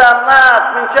bikalimatillahit tammat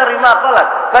min syarri ma khalaq.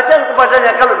 Bacaan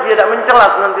kepadanya kalau dia tidak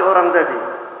mencelas nanti orang tadi.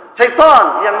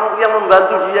 Syaitan yang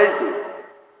membantu dia itu.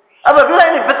 Apabila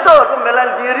ini betul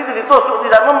pembelaan diri itu ditusuk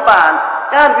tidak mempan,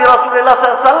 kan di Rasulullah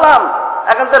SAW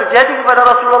akan terjadi kepada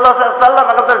Rasulullah SAW,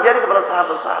 akan terjadi kepada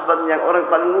sahabat-sahabat yang orang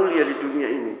paling mulia di dunia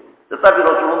ini. Tetapi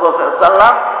Rasulullah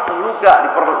SAW terluka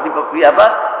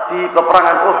di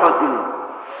peperangan Uhud ini.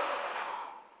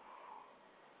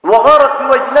 وغارت في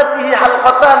وجنته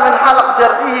حلقتان من حلق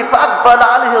جرحه فأقبل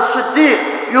عليه الصديق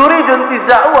يريد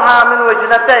انتزاعها من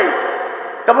وجنتيه.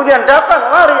 Kemudian datang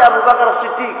lari Abu Bakar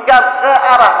Siddiq ke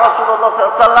arah Rasulullah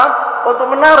SAW untuk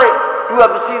menarik 2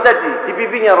 besi tadi di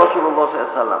pipinya Rasulullah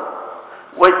SAW.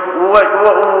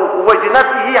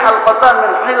 Wajnatihi halqatan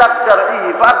min hilaq jar'ihi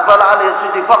fa'aqbala alaihi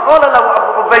Siddiq faqala lahu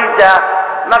Abu Ubaidah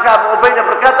Maka Abu Ubaidah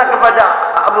berkata kepada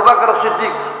Abu Bakar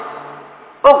Siddiq,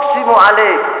 "Uqsimu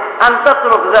alaik an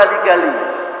tatruk dzalika li."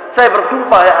 Saya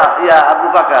bersumpah ya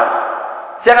Abu Bakar,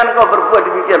 jangan kau berbuat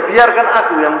demikian, biarkan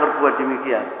aku yang berbuat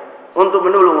demikian untuk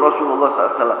menolong Rasulullah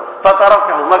SAW.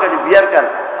 Fatarakahu, maka dibiarkan.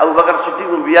 Abu Bakar Siddiq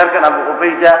membiarkan Abu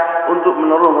Ubaidah untuk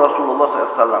menolong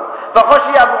Rasulullah SAW.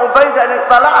 Fakhashiya Abu Ubaidah an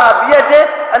tala'a biyadihi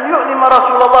an yu'lima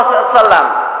Rasulullah SAW.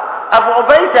 Abu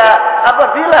Ubaidah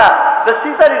apabila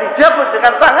besi tadi dijabut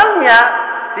dengan tangannya,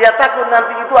 dia takut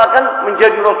nanti itu akan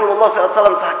menjadi Rasulullah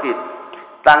SAW sakit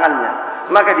tangannya,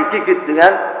 maka digigit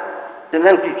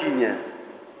dengan giginya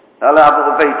oleh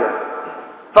Abu Ubaidah.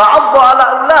 Fa'adda ala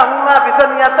ulahuma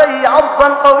bisaniyatihi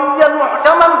 'adban qawiyyan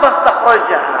muhkaman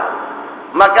fastakhrajaha.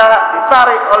 Maka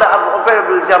ditarik oleh Abu Ubaidah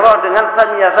bin Jarrah dengan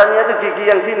saniyah itu gigi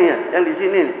yang sini ya, yang di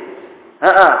sini.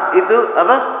 Itu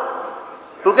apa?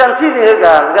 Bukan sini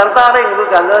kan, bukan taring,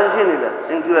 bukan dari sini kan,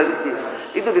 yang dua gigi.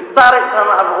 Itu ditarik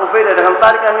sama Abu Ubaidah dengan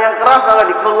tarikan yang keras, maka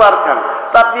dikeluarkan.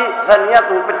 Tapi saniyah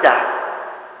itu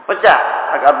pecah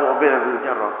Abu Ubaidah bin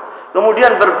Jarrah.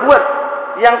 Kemudian berbuat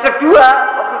yang kedua,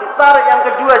 waktu ditarik yang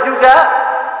kedua juga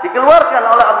dikeluarkan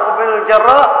oleh Abu Ubaidah bin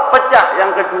Jarrah, pecah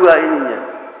yang kedua ininya.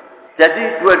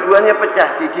 Jadi dua-duanya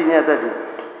pecah giginya tadi.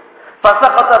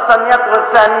 Fasaqata saniyat wa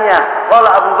saniyah. Qala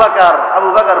Abu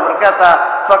Bakar berkata,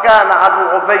 "Fakana Abu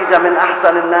Ubaidah min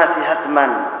ahsanin nasi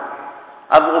hatman."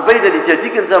 Abu Ubaidah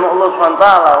dijadikan sama Allah SWT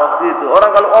waktu itu.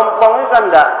 Orang kalau ompong itu kan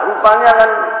enggak, rupanya kan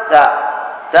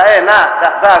enggak enak,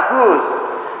 enggak bagus.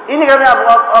 Ini karena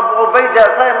Abu Ubaidah,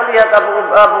 saya melihat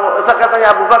katanya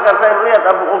Abu Bakar, saya melihat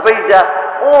Abu Ubaidah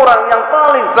orang yang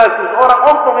paling bagus, orang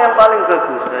ompong yang paling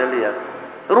bagus saya lihat.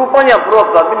 Rupanya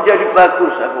berubah menjadi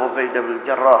bagus Abu Ubaidah bin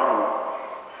Jarrah.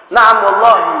 Na'am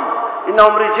wallahi,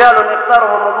 innahum rijalun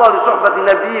ikhtarahum Allah li suhbati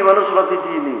nabiyyi wa nusrati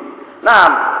dini.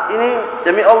 Naam, ini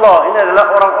demi Allah, ini adalah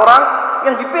orang-orang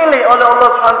yang dipilih oleh Allah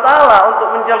SWT untuk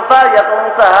menyertai atau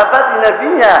musahabati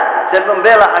nabinya dan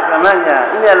membela agamanya.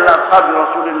 Ini adalah ashab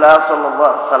Rasulullah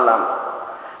sallallahu alaihi wasallam.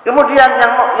 Kemudian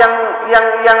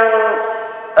yang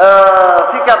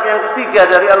sikap yang ketiga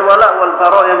dari al-wala wal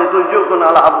bara yang ditunjukkan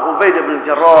oleh Abu Ubaidah bin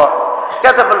Jarrah.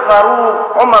 Kata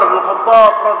Al-Faruq Umar bin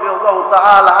Khattab radhiyallahu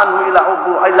taala anhu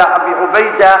ila Abi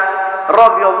Ubaidah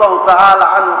radhiyallahu taala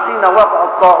anhu hina waqa'a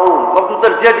at-ta'un. Waktu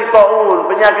terjadi ta'un,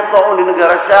 penyakit ta'un di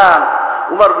negara Syam,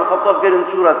 Umar bin Khattab kirim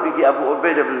surat bagi Abu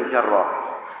Ubaidah bin Jarrah.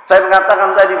 Saya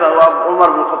mengatakan tadi bahwa Umar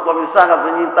bin Khattab sangat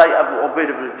menyintai Abu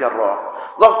Ubaidah bin Jarrah.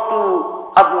 Waktu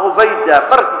Abu Ubaidah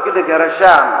pergi ke negara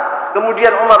Syam,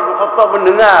 kemudian Umar bin Khattab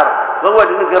mendengar bahwa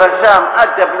di negara Syam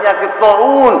ada penyakit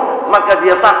ta'un, maka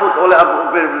dia takut oleh Abu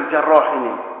Ubaidah bin Jarrah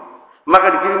ini. Maka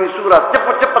dikirimi surat,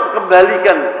 cepat-cepat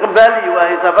kembali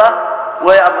wahai sahabat,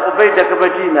 wahai Abu Ubaidah ke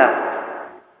Madinah.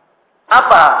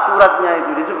 Apa suratnya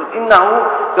itu? Disebut innahu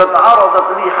qad aradat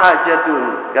li hajatun,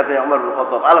 kata Umar bin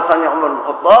Khattab. Alasannya Umar bin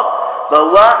Khattab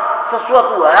bahwa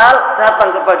sesuatu hal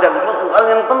datang kepada sesuatu hal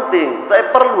yang penting.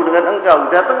 Saya perlu dengan engkau,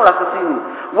 datanglah ke sini.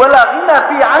 Wala ghina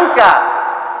fi anka,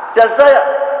 dan saya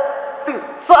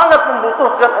sangat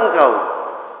membutuhkan engkau.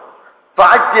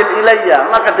 Fa'ajjil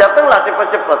ilayya, maka datanglah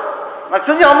cepat-cepat.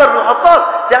 Maksudnya Umar bin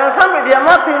Khattab jangan sampai dia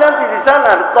mati nanti di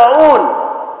sana di ta'un.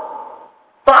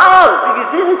 Ta'al, pergi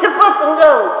sini cepat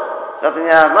engkau.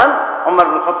 Katanya Umar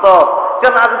bin Khattab,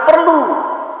 karena aku perlu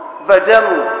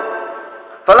padamu.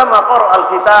 Falamma qara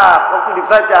al-kitab, waktu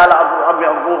dibaca ala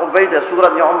Abu Ubaidah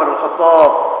suratnya Umar bin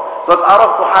Khattab, qad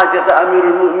araftu hajat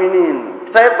Amirul Mukminin.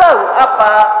 Saya tahu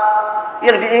apa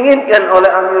yang diinginkan oleh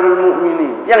Amirul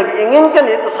Mukminin. Yang diinginkan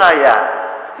yaitu saya.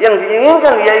 Yang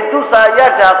diinginkan yaitu saya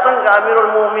datang ke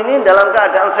Amirul Mukminin dalam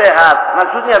keadaan sehat.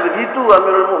 Maksudnya begitu,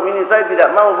 Amirul Mukminin, saya tidak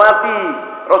mau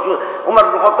mati. Rasul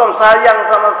Umar bin Khattab sayang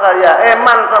sama saya,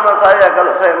 eman sama saya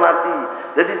kalau saya mati.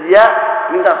 Jadi dia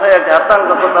minta saya datang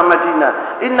ke kota Madinah.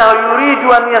 Innahu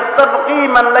yuridu an yastabqi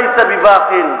man laysa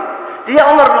bibaqin. Dia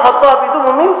Umar bin Khattab itu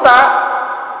meminta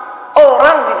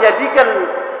orang dijadikan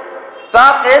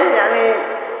baqin, yakni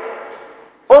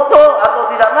utuh atau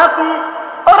tidak mati.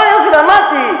 Orang yang sudah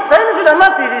mati, saya ini sudah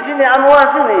mati di sini,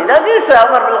 amwas ini. Tidak bisa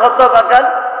Umar bin Khattab akan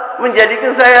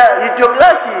menjadikan saya hidup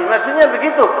lagi. Maksudnya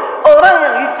begitu. Orang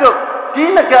yang hidup di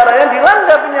negara yang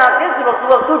dilanda penyakit,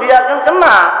 sewaktu-waktu dia akan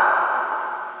kena.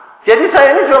 Jadi saya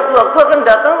ini sewaktu-waktu akan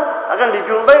datang, akan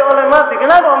dijumpai oleh mati.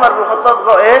 Kenapa Umar bin Khattab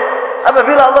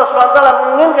apabila Allah SWT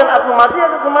menginginkan aku mati,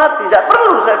 aku mati. Tidak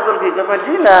perlu saya pergi ke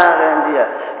Madinah dengan dia.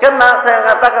 Karena saya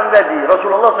katakan tadi,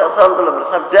 Rasulullah SAW telah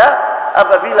bersabda,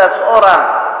 apabila seorang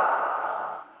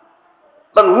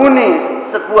penghuni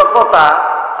sebuah kota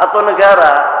atau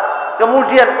negara,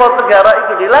 kemudian kota negara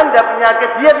itu dilanda penyakit,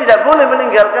 dia tidak boleh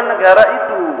meninggalkan negara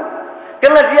itu.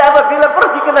 Karena dia apabila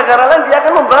pergi ke negara lain, dia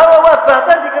akan membawa wabah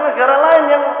tadi ke negara lain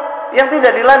yang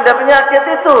tidak dilanda penyakit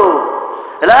itu.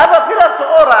 Dan apabila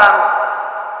seorang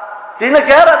di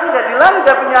negara tidak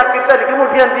dilanda penyakit tadi,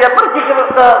 kemudian dia pergi ke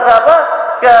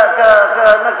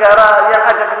negara yang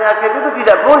ada penyakit itu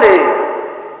tidak boleh.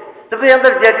 Seperti yang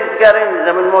terjadi sekarang ini,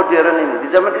 zaman modern ini. Di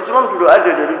zaman Islam sudah ada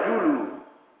dari dulu.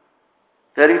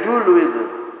 Dari dulu itu.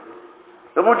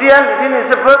 Kemudian di sini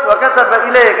disebut wa kataba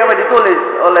ilaih, kama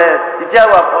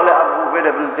dijawab oleh Abu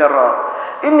Ubaidah bin Jarrah.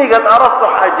 Ini kata araftu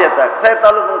hajatak. Saya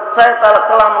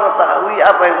telah mengetahui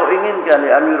apa yang kau inginkan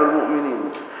ya Amirul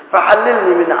Mukminin.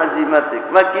 Fahallilni min azimatik.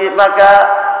 Maka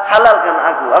halalkan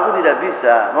aku. Aku tidak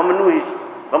bisa memenuhi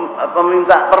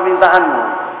permintaanmu.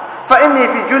 Fa inni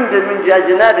fi jundin min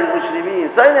ajnadil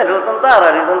muslimin. Saya ini adalah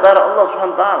tentara Allah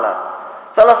Subhanahu wa taala.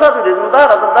 Salah satu di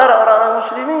tentara orang-orang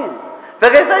muslimin.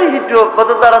 Bagaimana saya hidup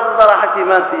tentara-tentara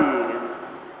hakimati.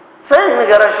 Saya di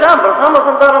negara Syam bersama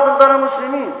tentara-tentara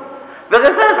muslimin.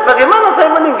 Bagaimana saya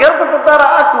meninggalkan tentara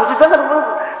aku, sedangkan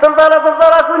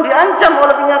tentara-tentara aku diancam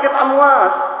oleh penyakit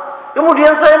amwas.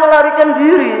 Kemudian saya melarikan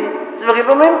diri sebagai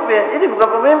pemimpin. Ini bukan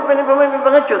pemimpin, ini pemimpin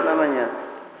pengecut namanya.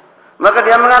 Maka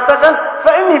dia mengatakan,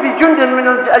 fa inni bi jundin min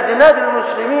ajnadil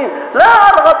muslimin, la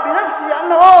arghab bi nafsi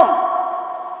anhum.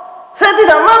 Saya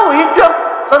tidak mau hidup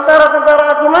tentara-tentara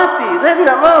aku mati. Saya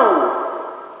tidak mau.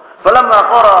 Falamma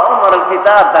qara Umar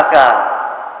al-kitab baka.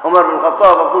 Umar bin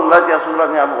Khattab waktu membaca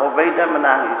suratnya Abu Ubaidah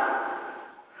menangis.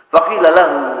 Faqila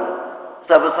lahu,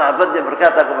 sahabat-sahabatnya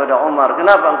berkata kepada Umar,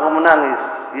 kenapa engkau menangis?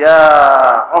 Ya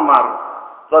Umar,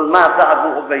 qul mata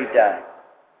Abu Ubaidah.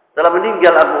 Telah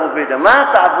meninggal Abu Ubaidah.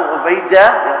 Mata Abu Ubaidah,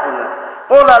 ya Allah.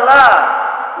 Qala la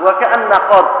wa ka'anna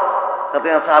qad.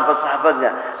 Katanya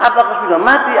sahabat-sahabatnya, apakah sudah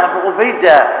mati Abu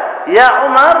Ubaidah? Ya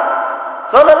Umar,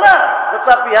 qala la,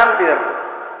 tetapi hampir.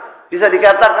 Bisa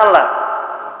dikatakanlah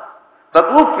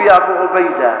Fakufi Abu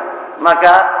Ubaidah,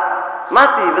 maka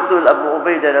mati betul Abu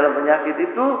Ubaidah dalam penyakit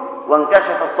itu.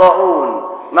 Wangkasyafa ta'un,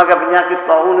 maka penyakit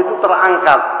ta'un itu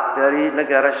terangkat dari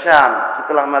negara Syam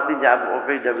setelah matinya Abu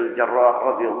Ubaidah bin Jarrah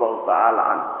radhiyallahu taala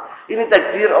an. Ini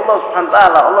takdir Allah Subhanahu wa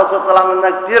taala. Allah telah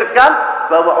menakdirkan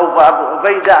bahwa Abu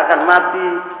Ubaidah akan mati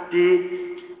di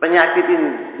penyakit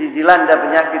ini, dilanda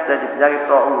penyakit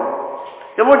ta'un.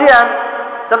 Kemudian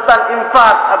tentang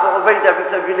infak Abu Ubaidah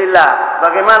fisabilillah,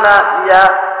 bagaimana dia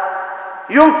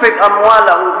yunfik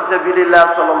amwalahu fisabilillah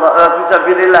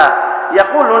fisabilillah.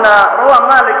 Yaquluna rawa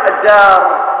Malik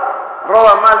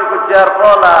Ad-Jar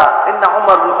qala inna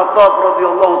Umar bin Khattab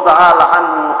radhiyallahu taala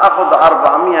anhu akhadha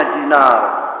 400 dinar.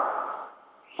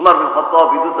 Umar bin Khattab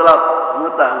itu telah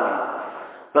mengetahui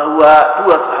bahwa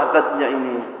dua sahabatnya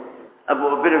ini, Abu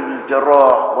Ubaidah bin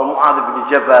Jarrah wa Mu'adz bin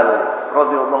Jabal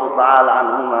radhiyallahu taala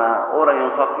anhuma, orang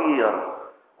yang fakir,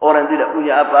 orang yang tidak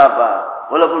punya apa-apa,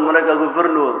 walaupun mereka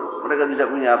gubernur, mereka tidak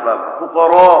punya apa-apa,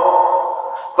 fuqara,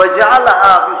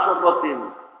 faja'alaha fi surratin.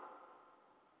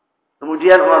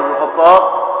 Kemudian Umar bin Khattab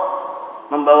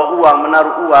membawa uang,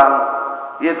 menaruh uang,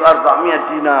 yaitu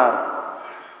 400 dinar,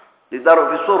 ditaruh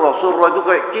di surrah. Surrah itu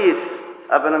kayak kis,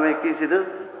 apa namanya kis itu?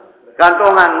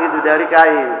 Kantongan gitu dari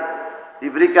kain.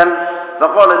 Diberikan,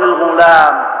 faqala lil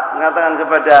ghulam, mengatakan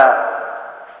kepada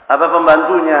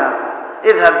pembantunya,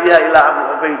 idhhab biha ila Abu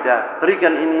Ubaidah,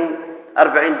 berikan ini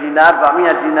 40 dinar,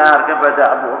 400 dinar kepada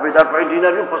Abu Ubaidah. 40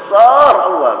 dinar itu besar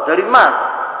awal dari emas.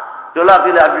 Dolar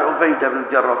ila Abu Ubaidah bin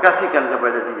Jarrah, kasihkan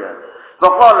kepada dia.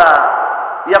 Faqala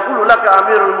yaqulu laka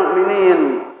Amirul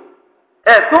Mukminin,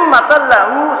 thumma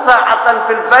tallahu sa'atan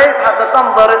fil bait hatta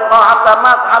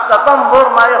tanzur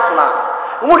ma yasna.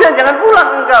 Kemudian jangan pulang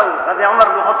engkau, kata Umar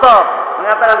bin Khattab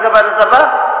mengatakan kepada siapa?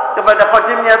 Kepada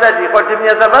khadimnya tadi.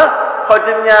 Khadimnya siapa?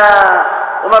 Khadimnya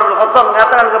Umar bin Khattab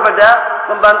mengatakan kepada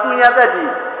pembantunya tadi,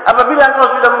 apabila engkau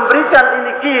sudah memberikan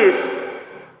ini kis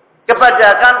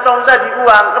kepada kantong tadi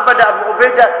uang kepada Abu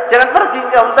Ubaidah, jangan pergi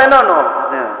engkau tenono.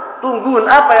 Tungguin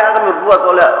apa yang akan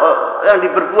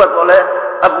diperbuat oleh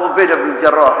Abu Ubaidah bin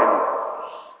Jarrah ini.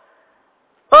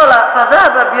 Qala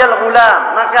fadhaba biyal ghulam,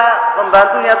 maka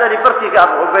pembantunya tadi pergi ke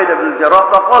Abu Ubaidah bin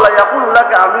Jarrah. Faqala yaqulu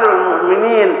laka Amirul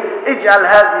Mukminin ij'al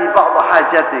hadhihi ba'd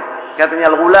hajatik. Katanya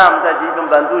al-ghulam tadi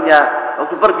pembantunya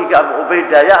waktu pergi ke Abu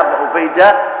Ubaidah, ya Abu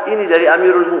Ubaidah, ini dari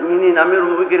Amirul Mukminin.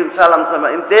 Amirul Mukminin kirim salam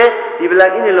sama ente,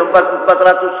 dibilang ini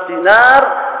 400 dinar,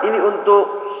 ini untuk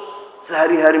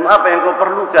sehari-harimu, apa yang kau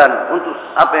perlukan, untuk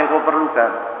apa yang kau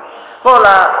perlukan.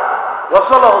 Qala wa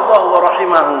sallallahu wa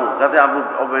rahimahu, kata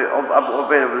Abu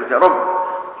Ubaidah bin Jarrah,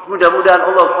 mudah-mudahan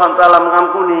Allah Subhanahu wa taala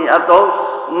mengampuni atau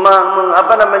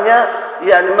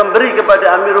memberi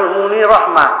kepada Amirul Mukminin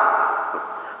rahmat.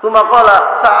 Tsumma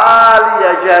qala ta'ali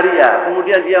ya jariyah,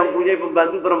 kemudian dia mempunyai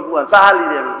pembantu perempuan, ta'ali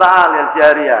ya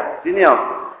jariyah. Sini ya.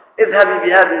 idhabi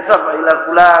bihadhi sab'a ila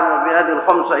fulan wa bihadhi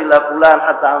al-khamsa ila fulan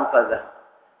hatta anfadha.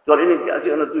 Soal ini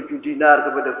dikasih oleh 7 dinar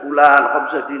kepada fulan,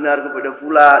 5 dinar kepada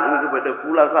fulan, ini kepada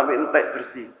fulan sampai entek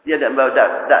bersih. Dia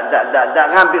tidak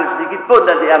ngambil sedikit pun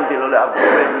dan diambil oleh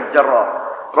Ubaidah bin Jarrah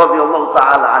radhiyallahu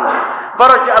taala anhu.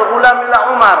 Faraja al-ghulam ila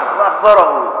Umar wa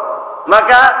akhbarahu.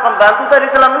 Maka pembantu tadi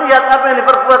telah melihat apa yang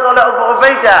diperbuat oleh Abu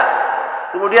Ubaidah.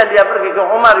 Kemudian dia pergi ke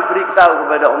Umar, diberitahu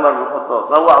kepada Umar bin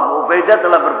Khattab bahwa Abu Ubaidah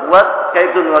telah berbuat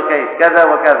kaitun wa kait, kaza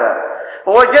wa kaza.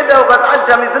 Wa wajadahu qad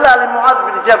ajja mithla li Mu'adz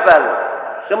bin Jabal.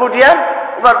 Kemudian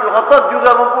Umar bin Khattab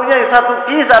juga mempunyai 1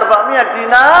 kis 400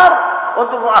 dinar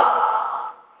untuk Mu'adz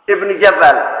bin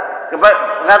Jabal.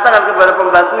 Mengatakan kepada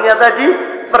pembantunya tadi,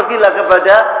 pergilah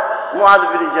kepada Mu'adz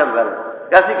bin Jabal.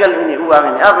 Kasihkan ini uang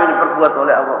ini. Apa yang diperbuat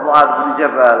oleh Mu'adz bin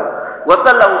Jabal? Wa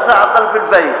tallahu sa'atan fil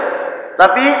bait.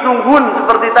 Tapi tungguin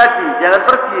seperti tadi, jangan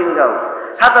pergi engkau.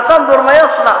 Hatta tandur ma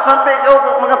yasna, sampai kau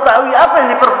mengetahui apa yang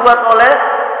diperbuat oleh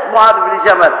Mu'adz bin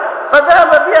Jabal.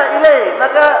 Fadhahaba biha ilaih,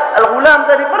 maka al-ghulam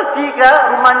tadi pergi ke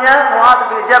rumahnya Mu'adz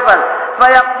bin Jabal.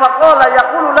 Faqala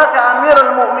yaqulu laka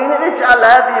amirul mu'minin ij'al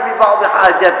hadhihi bi ba'd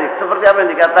hajatik. Seperti apa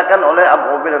yang dikatakan oleh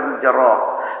Abu Ubaidah bin Jarrah.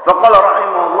 Faqala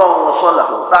rahimahullah wa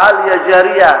sallahu, ta'al ya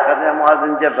jariyah, katanya Mu'adz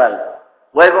bin Jabal.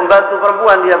 Wahai pembantu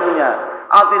perempuan dia punya.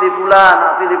 A'ti li fulan,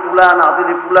 a'ti li fulan, a'ti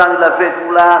li fulan ila bait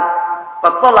fulan.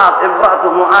 Fatalat imra'atu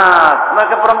Mu'adz.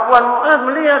 Maka perempuan Mu'adz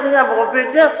melihatnya Abu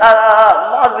Ubaidah,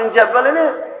 Mu'adz bin Jabal ini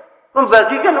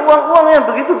membagikan uang-uang yang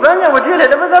begitu banyak, dia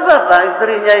tidak dapat apa-apa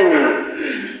istrinya ini.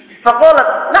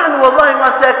 Faqalat, nahnu wallahi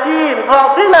masakin,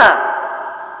 fa'tina.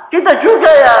 Kita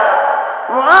juga ya,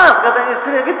 Mu'adz, kata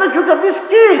istrinya, kita juga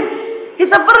miskin.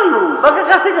 Kita perlu, maka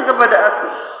kasihkan kepada aku.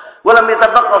 Walam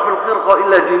yatabaqqa fil khirqa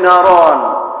illa dinaran.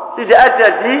 Tidak ada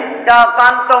di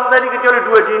kantong tadi kecuali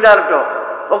 2 dinar toh.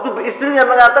 Waktu istrinya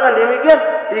mengatakan demikian,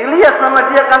 dilihat sama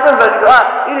dia kantong bagi doa,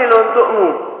 ini loh untukmu.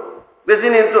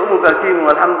 Besini untukmu bagimu,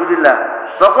 alhamdulillah.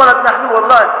 Faqalat nahnu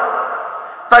wallahi.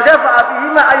 Fadafa'a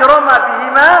bihima ay rama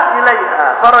bihima ilaiha.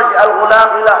 Faraja al-ghulam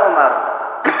ila Umar.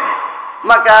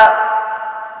 Maka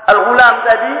al-ghulam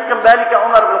tadi kembali ke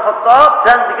Umar bin Khattab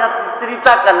dan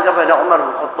diceritakan kepada Umar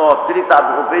bin Khattab cerita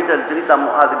Abu Ubaidah, cerita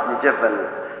Mu'adz bin Jabal.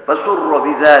 Fasurra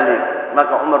bidzalik.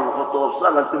 Maka Umar bin Khattab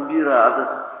sangat gembira atas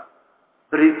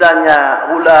beritanya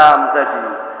ghulam tadi.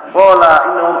 Qala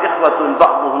innahum ikhwatun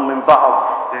ba'dhum min ba'd.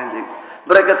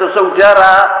 Mereka itu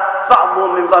saudara,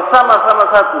 ba'dhum min ba'd, sama-sama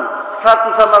satu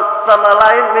sama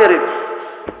lain mirip.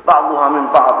 Ba'dhum min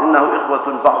ba'd, innahu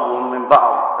ikhwatun ba'dhum min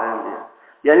ba'd.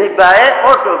 Yani baik,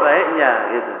 bodoh baiknya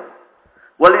gitu.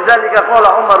 Walidzalika qala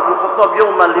Umar bin Khattab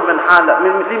yawman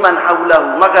liman haulahu.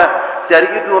 Maka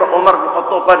dari itu Umar bin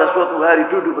Khattab pada suatu hari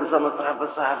duduk bersama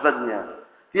sahabat-sahabatnya.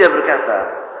 Dia berkata,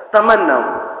 "Tamannau,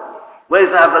 wahai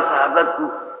sahabat-sahabatku,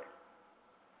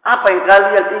 apa yang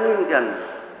kalian inginkan?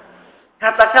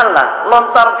 Katakanlah,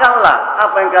 lontarkanlah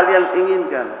apa yang kalian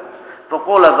inginkan."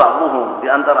 Faqala ba'dhum,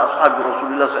 di antara ashab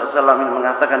Rasulullah SAW ini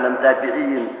mengatakan dan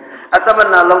tabi'in,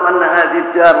 "Atamanna law anna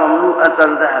hadhihi dar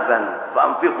mamlu'atan dhahaban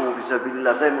fa'anfiqhu fi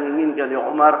sabilillah." Saya menginginkan ya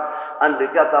Umar,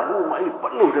 andai kata rumah ini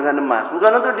penuh dengan emas,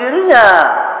 bukan untuk dirinya,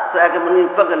 saya akan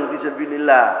menginfakkan fi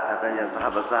sabilillah, katanya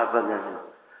sahabat-sahabatnya.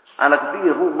 Anak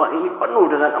kepingin rumah ini penuh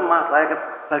dengan emas, saya akan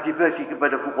bagi-bagi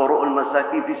kepada fuqara'ul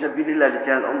masakin fi sabilillah di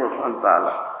jalan Allah Subhanahu wa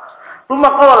taala.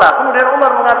 Kemudian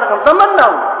Umar mengatakan,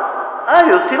 "Tamannau,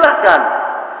 ayo silakan."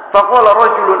 Faqala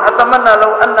rajulun, "Atamanna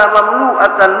law anna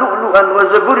mamlu'atan lu'lu'an wa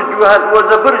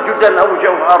zabarjudan aw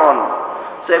jawharan."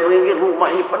 Saya menginginkan rumah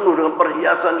ini penuh dengan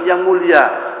perhiasan yang mulia.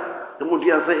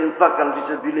 Kemudian saya infakkan fi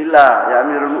sabilillah ya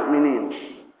Amirul Mukminin.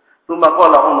 Tsumma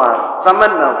qala Umar,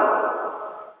 "Tamannau,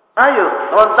 ayo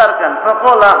lontarkan."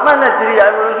 Faqala, "Mana jiri ya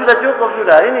Amirul, sudah cukup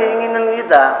sudah. Ini inginan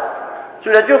kita.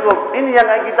 Sudah cukup. Ini yang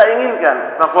kita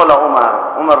inginkan." Faqala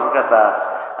Umar berkata,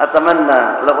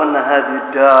 "Atamanna law anna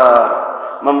hadhihi dar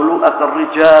mamlu'atan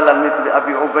rijalan mithli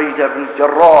Abi Ubaidah bin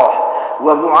Jarrah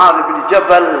wa Mu'adz bin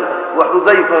Jabal wa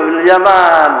Hudzaifah bin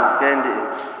Yaman."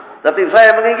 Tapi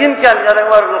saya menginginkan kata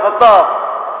Umar bin Khattab,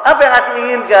 apa yang aku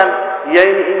inginkan? Ya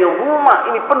ini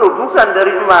rumah ini penuh bukan dari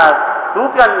emas,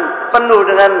 bukan penuh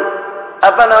dengan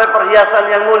perhiasan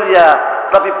yang mulia,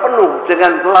 tapi penuh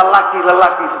dengan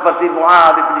lelaki-lelaki seperti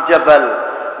Mu'adz bin Jabal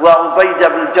wa Ubaidah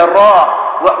bin Jarrah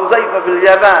wa Hudzaifah bin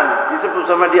Yaman, disebut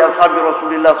sama dia ashab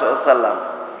Rasulullah SAW.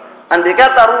 Andai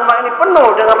kata rumah ini penuh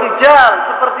dengan rijal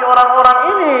seperti orang-orang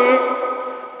ini,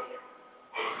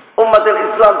 umatul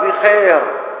Islam fi khair,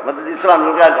 umat Islam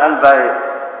dalam keadaan baik.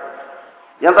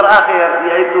 Yang terakhir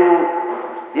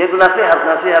yaitu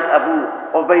nasihat Abu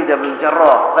Ubaidah bin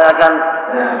Jarrah. Saya akan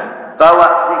bawa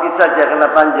sedikit saja karena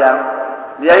panjang.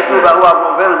 Yaitu bahwa Abu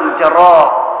Ubaidah bin Jarrah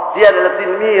dia adalah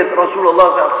tilmid Rasulullah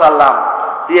SAW.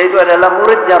 Dia itu adalah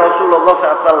muridnya Rasulullah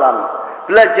SAW.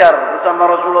 Belajar bersama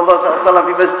Rasulullah SAW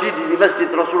di masjid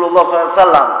Rasulullah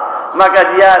SAW.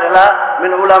 Maka dia adalah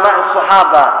min ulama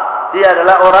sahabat. Dia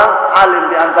adalah orang alim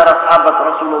di antara sahabat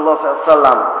Rasulullah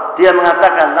SAW. Dia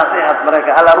mengatakan nasihat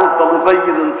mereka, ala rubba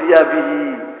mubayyidun thiyabihi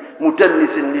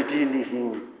mudannisin lidinihi.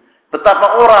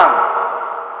 Betapa orang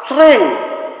sering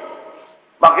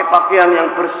pakai pakaian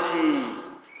yang bersih,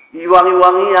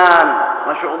 wangi-wangian,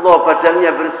 Masya Allah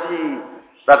badannya bersih,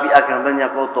 tapi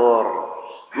agamanya kotor,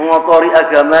 mengotori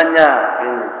agamanya.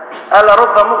 Ala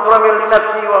rubba mukramin li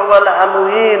nafsi wa huwa laha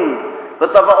muhin.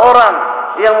 Betapa orang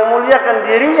yang memuliakan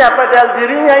dirinya padahal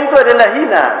dirinya itu adalah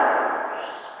hina.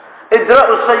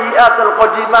 Idra'us sayyi'at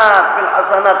al-qadimat fil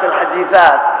hasanat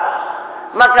al-hadithat.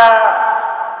 Maka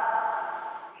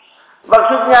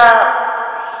maksudnya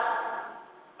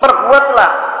perbuatlah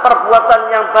perbuatan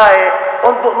yang baik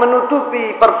untuk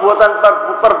menutupi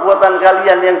perbuatan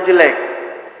kalian yang jelek.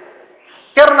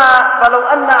 Karena kalau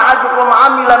anna ahadukum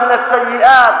amila min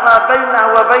as-sayyi'at ma bainahu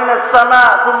wa baina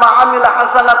as-sama' thumma amila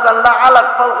hasanatan la'alat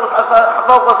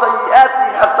fawqa sayyi'ati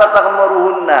hatta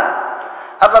taghmaruhunna.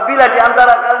 Apabila di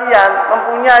antara kalian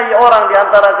mempunyai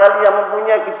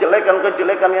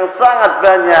kejelekan-kejelekan yang sangat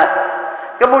banyak,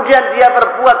 kemudian dia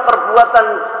berbuat perbuatan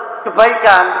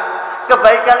kebaikan,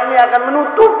 kebaikan ini akan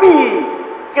menutupi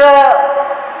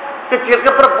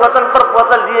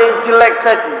perbuatan dia yang jelek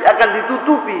tadi, akan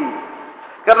ditutupi.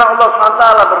 Karena Allah SWT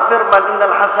berfirman,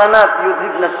 innal hasanat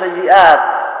yudhibna sayyi'at.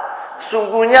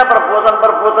 Sungguhnya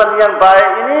perbuatan-perbuatan yang baik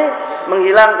ini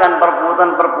menghilangkan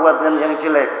perbuatan-perbuatan yang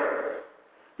jelek.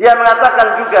 Dia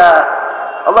mengatakan juga,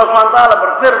 Allah SWT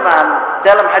berfirman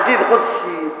dalam hadis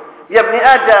qudsi, ya ibni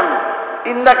Adam,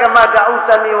 innaka ma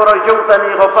da'utani wa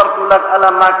rajautani ghafartu lak ala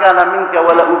ma kana minka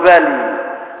wa la ubali.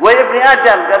 Wa ibni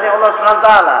Adam, kata Allah SWT,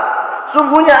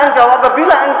 sungguhnya engkau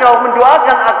apabila engkau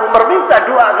mendoakan aku, berminta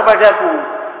doa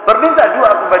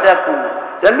kepadaku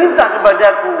dan minta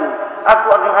kepadaku, aku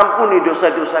akan ampuni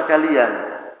dosa-dosa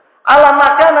kalian. Ala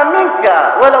makana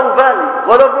minka wala ubali,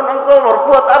 walaupun engkau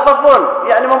berbuat apapun,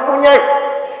 yakni mempunyai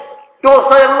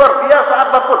dosa yang luar biasa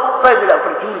apapun, saya tidak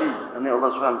peduli. Ini Allah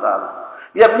SWT.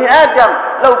 Ya ibni Adam,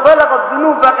 law balaghat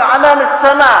dzunubaka 'anan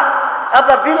as-sama'.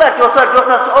 Apabila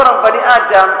dosa-dosa seorang Bani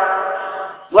Adam,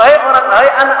 wahai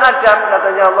anak Adam,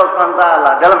 katanya Allah SWT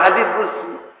dalam hadis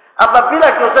qudsi, apabila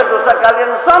dosa-dosa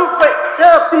kalian sampai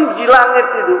ke tinggi langit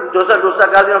itu, dosa-dosa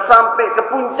kalian sampai ke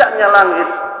puncaknya langit,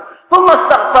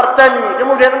 Pemastaghfartani,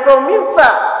 kemudian engkau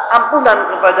minta ampunan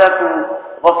kepadaku,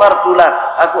 ghafartulak,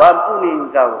 aku ampuni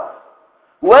engkau.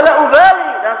 Wala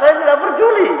ubali, dan saya tidak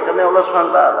peduli, kata Allah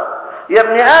SWT. Ya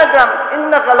ibni Adam,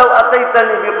 innaka law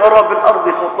ataitani bi qarabil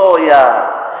ardi khataya.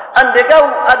 Andai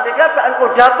kata engkau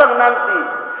datang nanti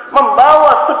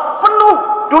membawa sepenuh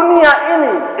dunia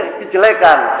ini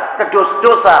kejelekan,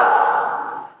 kedosa-dosa.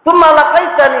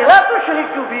 Tumalakaitani la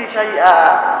tusyriku bi syai'a.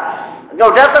 Engkau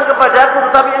datang kepadaku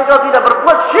tetapi engkau tidak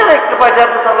berbuat syirik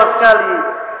kepadaku sama sekali.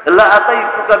 La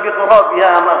ataituka bi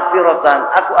qarabiha maghfiratan.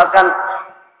 Aku akan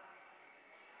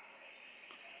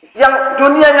yang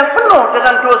dunia yang penuh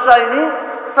dengan dosa ini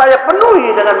saya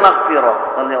penuhi dengan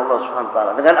maghfirah oleh Allah Subhanahu wa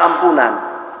taala, dengan ampunan.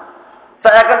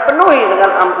 Saya akan penuhi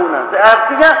dengan ampunan.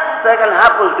 Artinya saya akan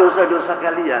hapus dosa-dosa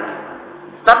kalian.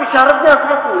 Tapi syaratnya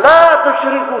satu, la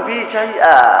tusyriku bi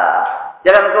syai'a.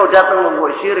 Jangan kau datang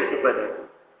membuat syirik kepadaku.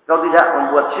 Kau tidak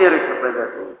membuat syirik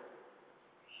kepadaku.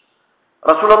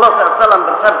 Rasulullah SAW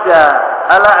bersabda,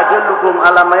 ala adallukum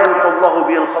ala ma yamhullahu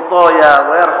bil khataya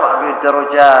wa yarfa' bil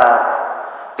darajat.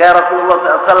 Kaya Rasulullah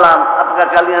SAW, apakah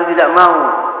kalian tidak mau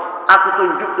aku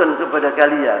tunjukkan kepada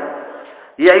kalian,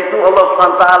 yaitu Allah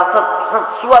SWT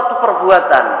sesuatu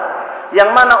perbuatan yang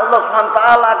mana Allah SWT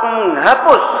akan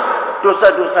menghapus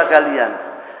dosa-dosa kalian,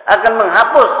 akan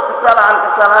menghapus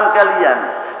kesalahan-kesalahan kalian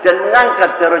dan mengangkat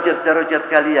derajat-derajat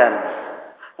kalian.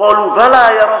 Qalu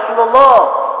bala ya Rasulullah,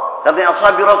 kata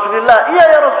ashabi Rasulullah, iya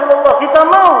ya Rasulullah, kita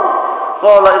mau.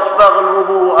 Qala isbaghul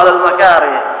wudu 'alal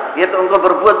makarih, yaitu engkau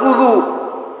berbuat wudu,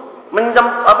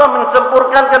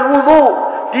 menyempurnakan wudu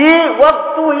di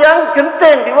waktu yang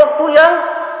genting, di waktu yang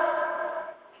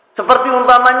seperti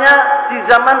umpamanya di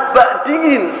zaman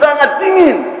dingin, sangat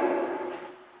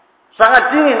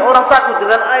dingin, orang takut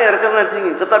dengan air karena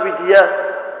dingin, tetapi dia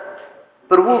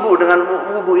berwudu dengan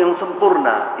wudu yang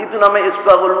sempurna. Itu namanya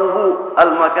isbaghul wudu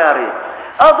al-makari.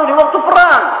 Atau di waktu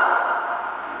perang,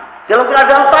 dalam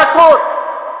keadaan takut,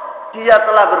 dia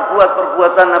telah berbuat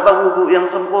perbuatan wudu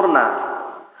yang sempurna.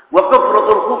 Wa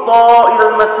kafratul khuta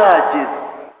ilal masajid,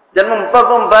 dan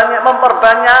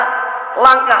memperbanyak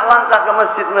langkah-langkah ke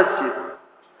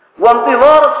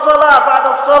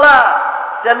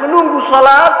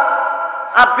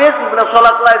habis kemudian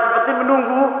sholat lain seperti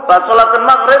menunggu sholat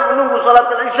maghrib, menunggu sholat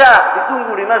isya,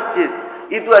 ditunggu di masjid.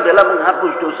 Itu adalah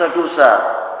menghapus dosa-dosa.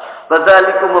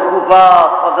 Fadzalikum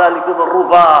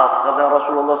ar-rubat, kata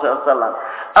Rasulullah SAW.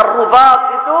 Ar-rubat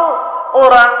itu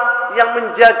orang yang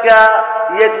menjaga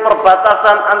yaitu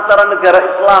perbatasan antara negara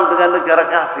Islam dengan negara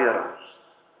kafir.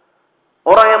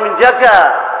 Orang yang menjaga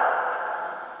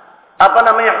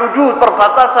hudud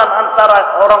perbatasan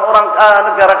antara orang-orang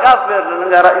negara kafir dan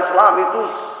negara Islam itu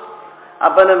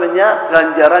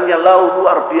ganjarannya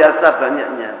luar biasa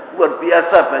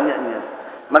banyaknya.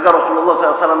 Maka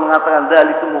Rasulullah SAW mengatakan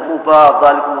dzalikum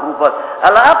rubat.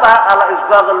 Ala apa? Ala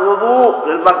isbaghul wudu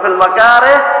fil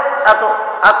makarih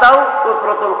atau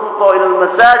ufratul khutbah ilal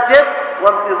masajid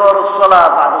wa intidharus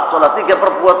shalah ba'da shalah. 3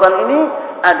 perbuatan ini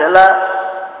adalah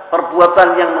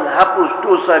perbuatan yang menghapus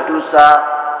dosa-dosa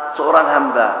seorang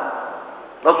hamba.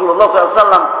 Rasulullah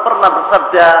SAW pernah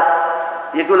bersabda,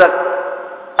 yaqulat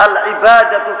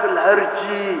al-ibadatu fil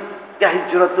harji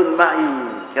kahijratun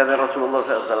ma'i, kata Rasulullah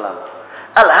SAW.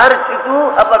 Al-harj itu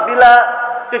apabila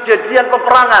kejadian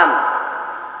peperangan,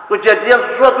 kejadian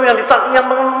sesuatu yang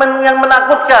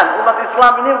menakutkan. Umat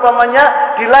Islam ini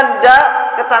umpamanya dilanda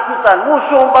ketakutan,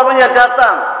 musuh umpamanya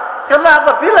datang. Karena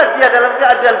apabila dia dalam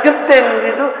keadaan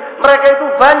genting gitu, mereka itu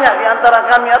banyak di antara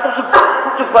kami atau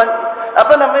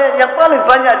yang paling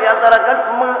banyak di antara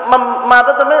kami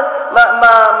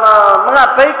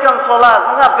mengabaikan sholat,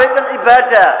 mengabaikan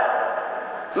ibadah.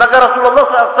 Maka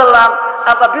Rasulullah SAW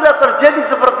apabila terjadi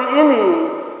seperti ini,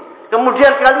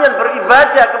 kemudian kalian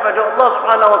beribadah kepada Allah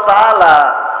Subhanahu wa taala,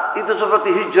 itu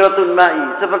seperti hijratun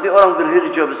ma'i, seperti orang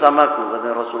berhijrah bersamaku, kata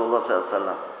Rasulullah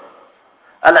SAW.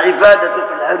 Al-ibadatu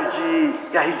fil harji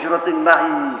ka hijratin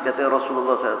ma'i, kata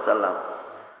Rasulullah SAW.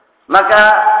 Maka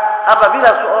apabila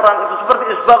seorang itu seperti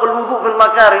isbaghul wudu fil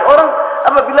makari, orang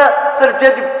apabila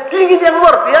terjadi dingin yang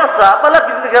luar biasa,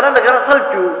 apalagi di negara-negara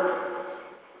salju,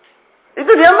 itu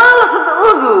dia malas untuk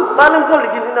wudu, paling kali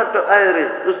gini nak air,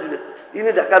 terus ini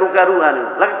tidak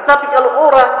karu-karuan. Tapi kalau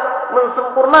orang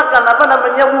mensempurnakan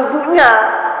wudunya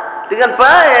dengan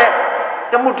baik,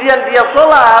 kemudian dia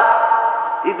sholat,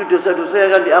 itu dosa-dosa yang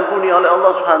akan diampuni oleh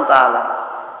Allah Subhanahu wa taala.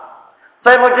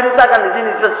 Saya mau ceritakan di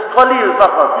sini qalil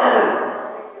faqat.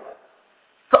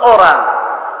 Seorang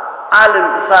alim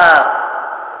besar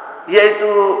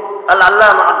yaitu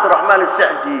Al-Allamah Abdurrahman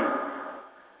As-Sa'di.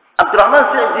 Abdurrahman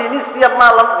As-Sa'di ini setiap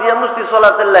malam dia mesti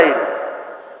sholatul lail.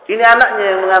 Ini anaknya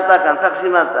yang mengatakan saksi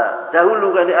mata,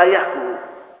 dahulu kan ayahku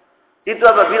itu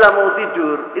apabila mau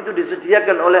tidur itu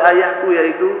disediakan oleh ayahku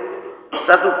yaitu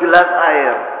 1 gelas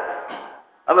air.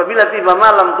 Apabila tiba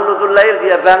malam thuluthul lail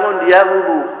dia bangun, dia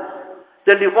wudu.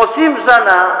 Dan di Qasim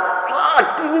sana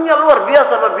dinginnya luar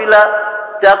biasa apabila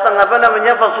datang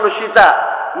faslus syita,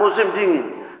 musim dingin.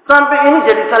 Sampai ini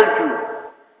jadi salju.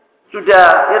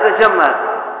 Sudah yatajamad.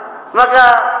 Maka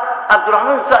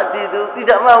Abdurrahman Sa'di itu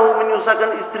tidak mau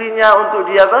menyusahkan istrinya untuk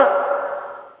dia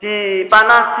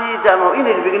dipanasi, tidak mau. Ini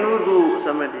dibikin wudu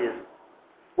sama dia.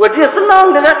 Wah, dia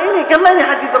senang dengan ini karena ini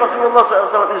hadis Rasulullah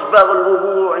SAW, isbaghul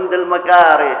wudu indal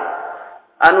makarih.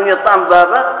 Anunya tambah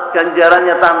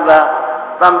ganjarannya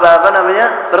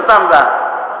bertambah.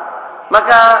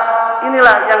 Maka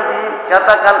inilah yang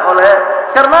dikatakan oleh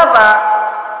karena apa?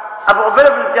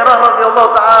 Ubaidah bin Jarrah radhiyallahu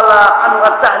taala anhu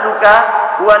at-tahluka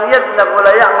wa yadlab wa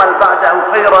la ya'mal ba'dahu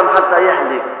khairan hatta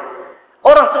yahlik.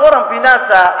 Seorang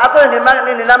binasa atau yang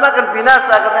dinamakan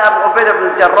binasa kata Ubaidah bin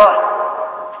Jarrah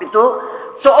itu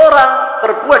seorang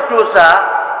berbuat dosa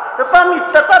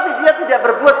tetapi dia tidak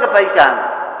berbuat kebaikan.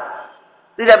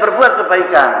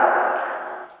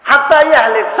 Hatta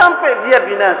yahlik, sampai dia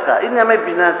binasa. Ini namanya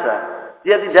binasa.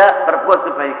 Dia tidak berbuat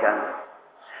kebaikan.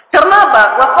 Karena apa?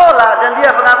 Waqala, dan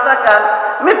dia mengatakan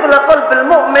mithla qalbil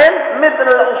mu'min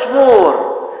mithla al-usmur.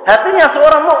 Hatinya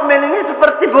seorang mukmin ini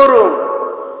seperti burung.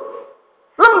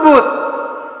 Lembut.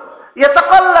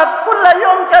 Yataqallab kulla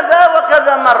yawm kadza wa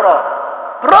kadza marrah.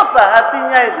 Berubah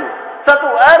hatinya itu. Satu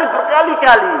hari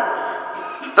berkali-kali.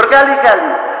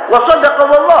 Wa sadaqa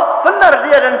wallah, benar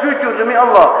dia dan jujur demi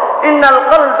Allah. Innal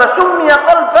qalba summiya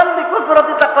qalban li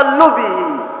kathrati taqallubihi.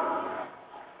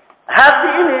 Hati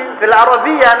ini bil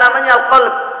Arabiyah namanya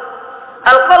al-qalb.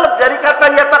 Al-qalb dari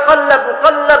kata yataqallabu,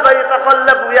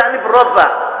 yataqallabu yakni berubah.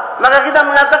 Maka kita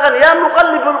mengatakan ya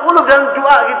muqallibul qulub dan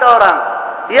doa kita orang.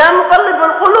 Ya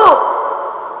muqallibul qulub.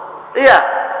 Iya,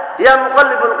 ya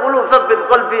muqallibul qulub tsabbit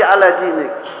qalbi ala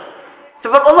dinik.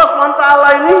 Sebab Allah SWT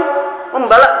ini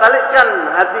membalak-balikkan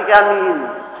hati kami ini.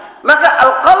 Maka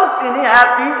al-qalb ini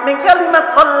hati min kalimat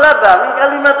qallaba, min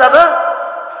kalimat apa?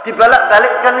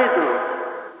 Dibalak-balikkan itu.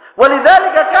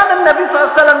 Walidzalika kana Nabi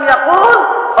sallallahu alaihi wasallam yaqul,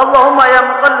 Allahumma ya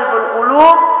muqallibul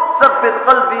qulub, tsabbit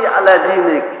qalbi ala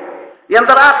dinik. Yang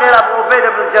terakhir Abu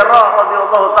Ubaidah bin Jarrah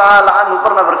radhiyallahu taala anhu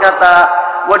pernah berkata,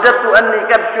 "Wajadtu anni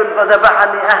kabshun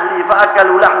fadhabahani ahli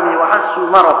faakalu lahmi wa hassu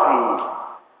marafi."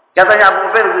 Katanya Abu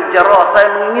Ubaidah bin Jarrah, saya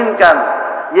menginginkan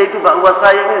yaitu bahwa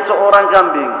saya ini seorang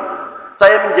kambing.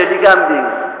 Saya menjadi kambing,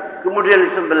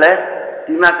 kemudian disembelih,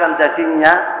 dimakan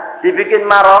dagingnya, dibikin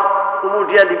marok,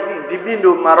 kemudian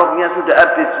diminum maroknya, sudah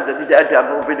habis, sudah tidak ada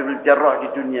Abu Ubaidah bin Jarrah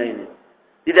di dunia ini.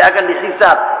 Tidak akan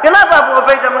dihisab. Kenapa Abu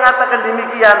Ubaidah mengatakan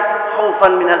demikian?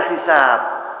 Khaufan minal hisab.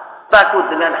 Takut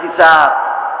dengan hisab.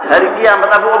 Hari kiamat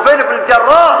Abu Ubaidah bin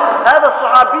Jarrah, ada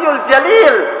sahabiyul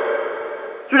jalil.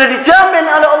 Sudah dijamin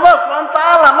oleh Allah SWT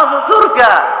masuk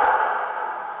surga.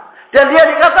 Dan dia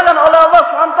dikatakan oleh Allah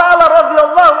SWT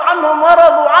radhiyallahu anhum wa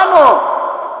radu anhu.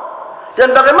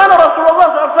 Dan bagaimana Rasulullah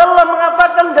SAW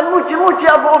mengatakan dan muji-muji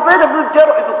Abu Ubaidah bin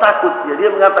Jarrah, itu takut ya. Dia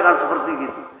mengatakan seperti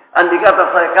itu. Andai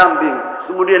kata saya kambing,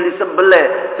 kemudian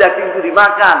disembelih, daging itu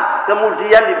dimakan,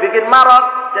 kemudian dibikin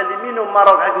marok dan diminum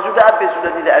marok, sudah habis,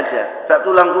 sudah tidak ada. Tak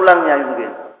tulang-tulangnya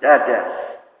mungkin, tidak ada.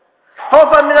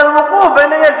 Khawfan minal wuquf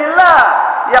baina yadillah.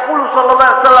 Yaqulu sallallahu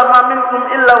alaihi wasallam, "Ma minkum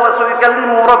illa wa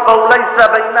sayukallimu rabbahu laisa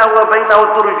bainahu wa bainahu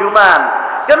turjuman."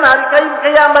 Karena hari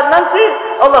kiamat nanti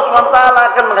Allah SWT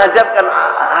akan menghadapkan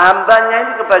hambanya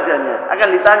ini kepadanya, akan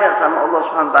ditanya sama Allah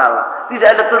SWT. Tidak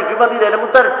ada turjuman, tidak ada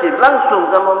mutarjim,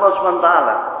 langsung sama Allah SWT.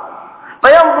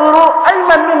 Fayanzuru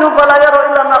ayman minhu fala yara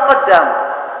illa ma qaddam.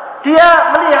 Dia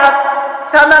melihat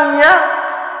kanannya,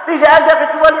 tidak ada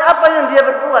kecuali apa yang dia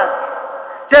berbuat.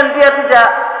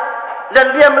 Dan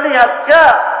dia melihat ke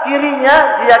kirinya,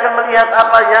 dia akan melihat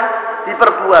apa yang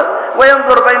diperbuat. Wa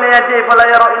yanzur baina yadayhi fala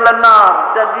yara illa an-nar.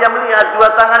 Dan dia melihat dua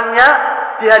tangannya,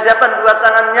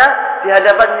 di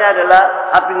hadapannya adalah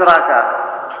api neraka.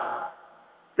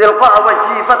 Tilqa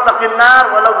wajhi fattaqin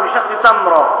nar walau bi syaqqi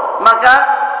tamra. Maka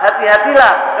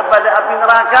hati-hatilah kepada api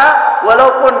neraka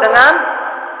walaupun dengan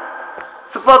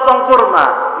sepotong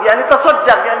kurma. Yani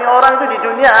tasaddaq, yani orang itu di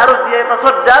dunia harus dia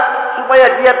tasaddaq supaya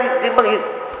dia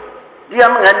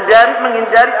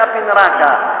menghindari api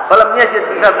neraka. Falam yajid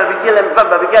babi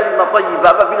kalimah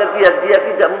thayyibah, apabila dia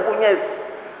tidak mempunyai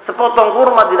sepotong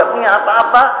kurma, tidak punya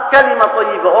apa-apa, kalimat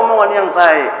thayyibah, omongan yang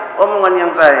baik.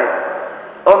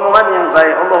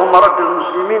 Allahumma raddil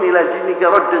muslimin ila dinika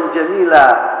raddan jamila.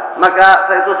 Maka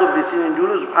saya tutup di sini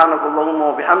dulu. Subhanakallahumma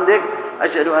wa bihamdik,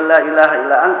 asyhadu an la ilaha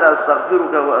illa anta,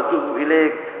 astaghfiruka wa atubu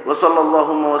ilaik. Wa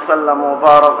sallallahu wa sallam wa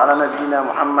barak ala nabiyyina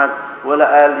Muhammad wa ala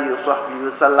alihi wa sahbihi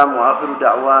wa sallam, wa akhiru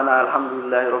da'wana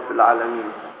alhamdulillahi rabbil alamin.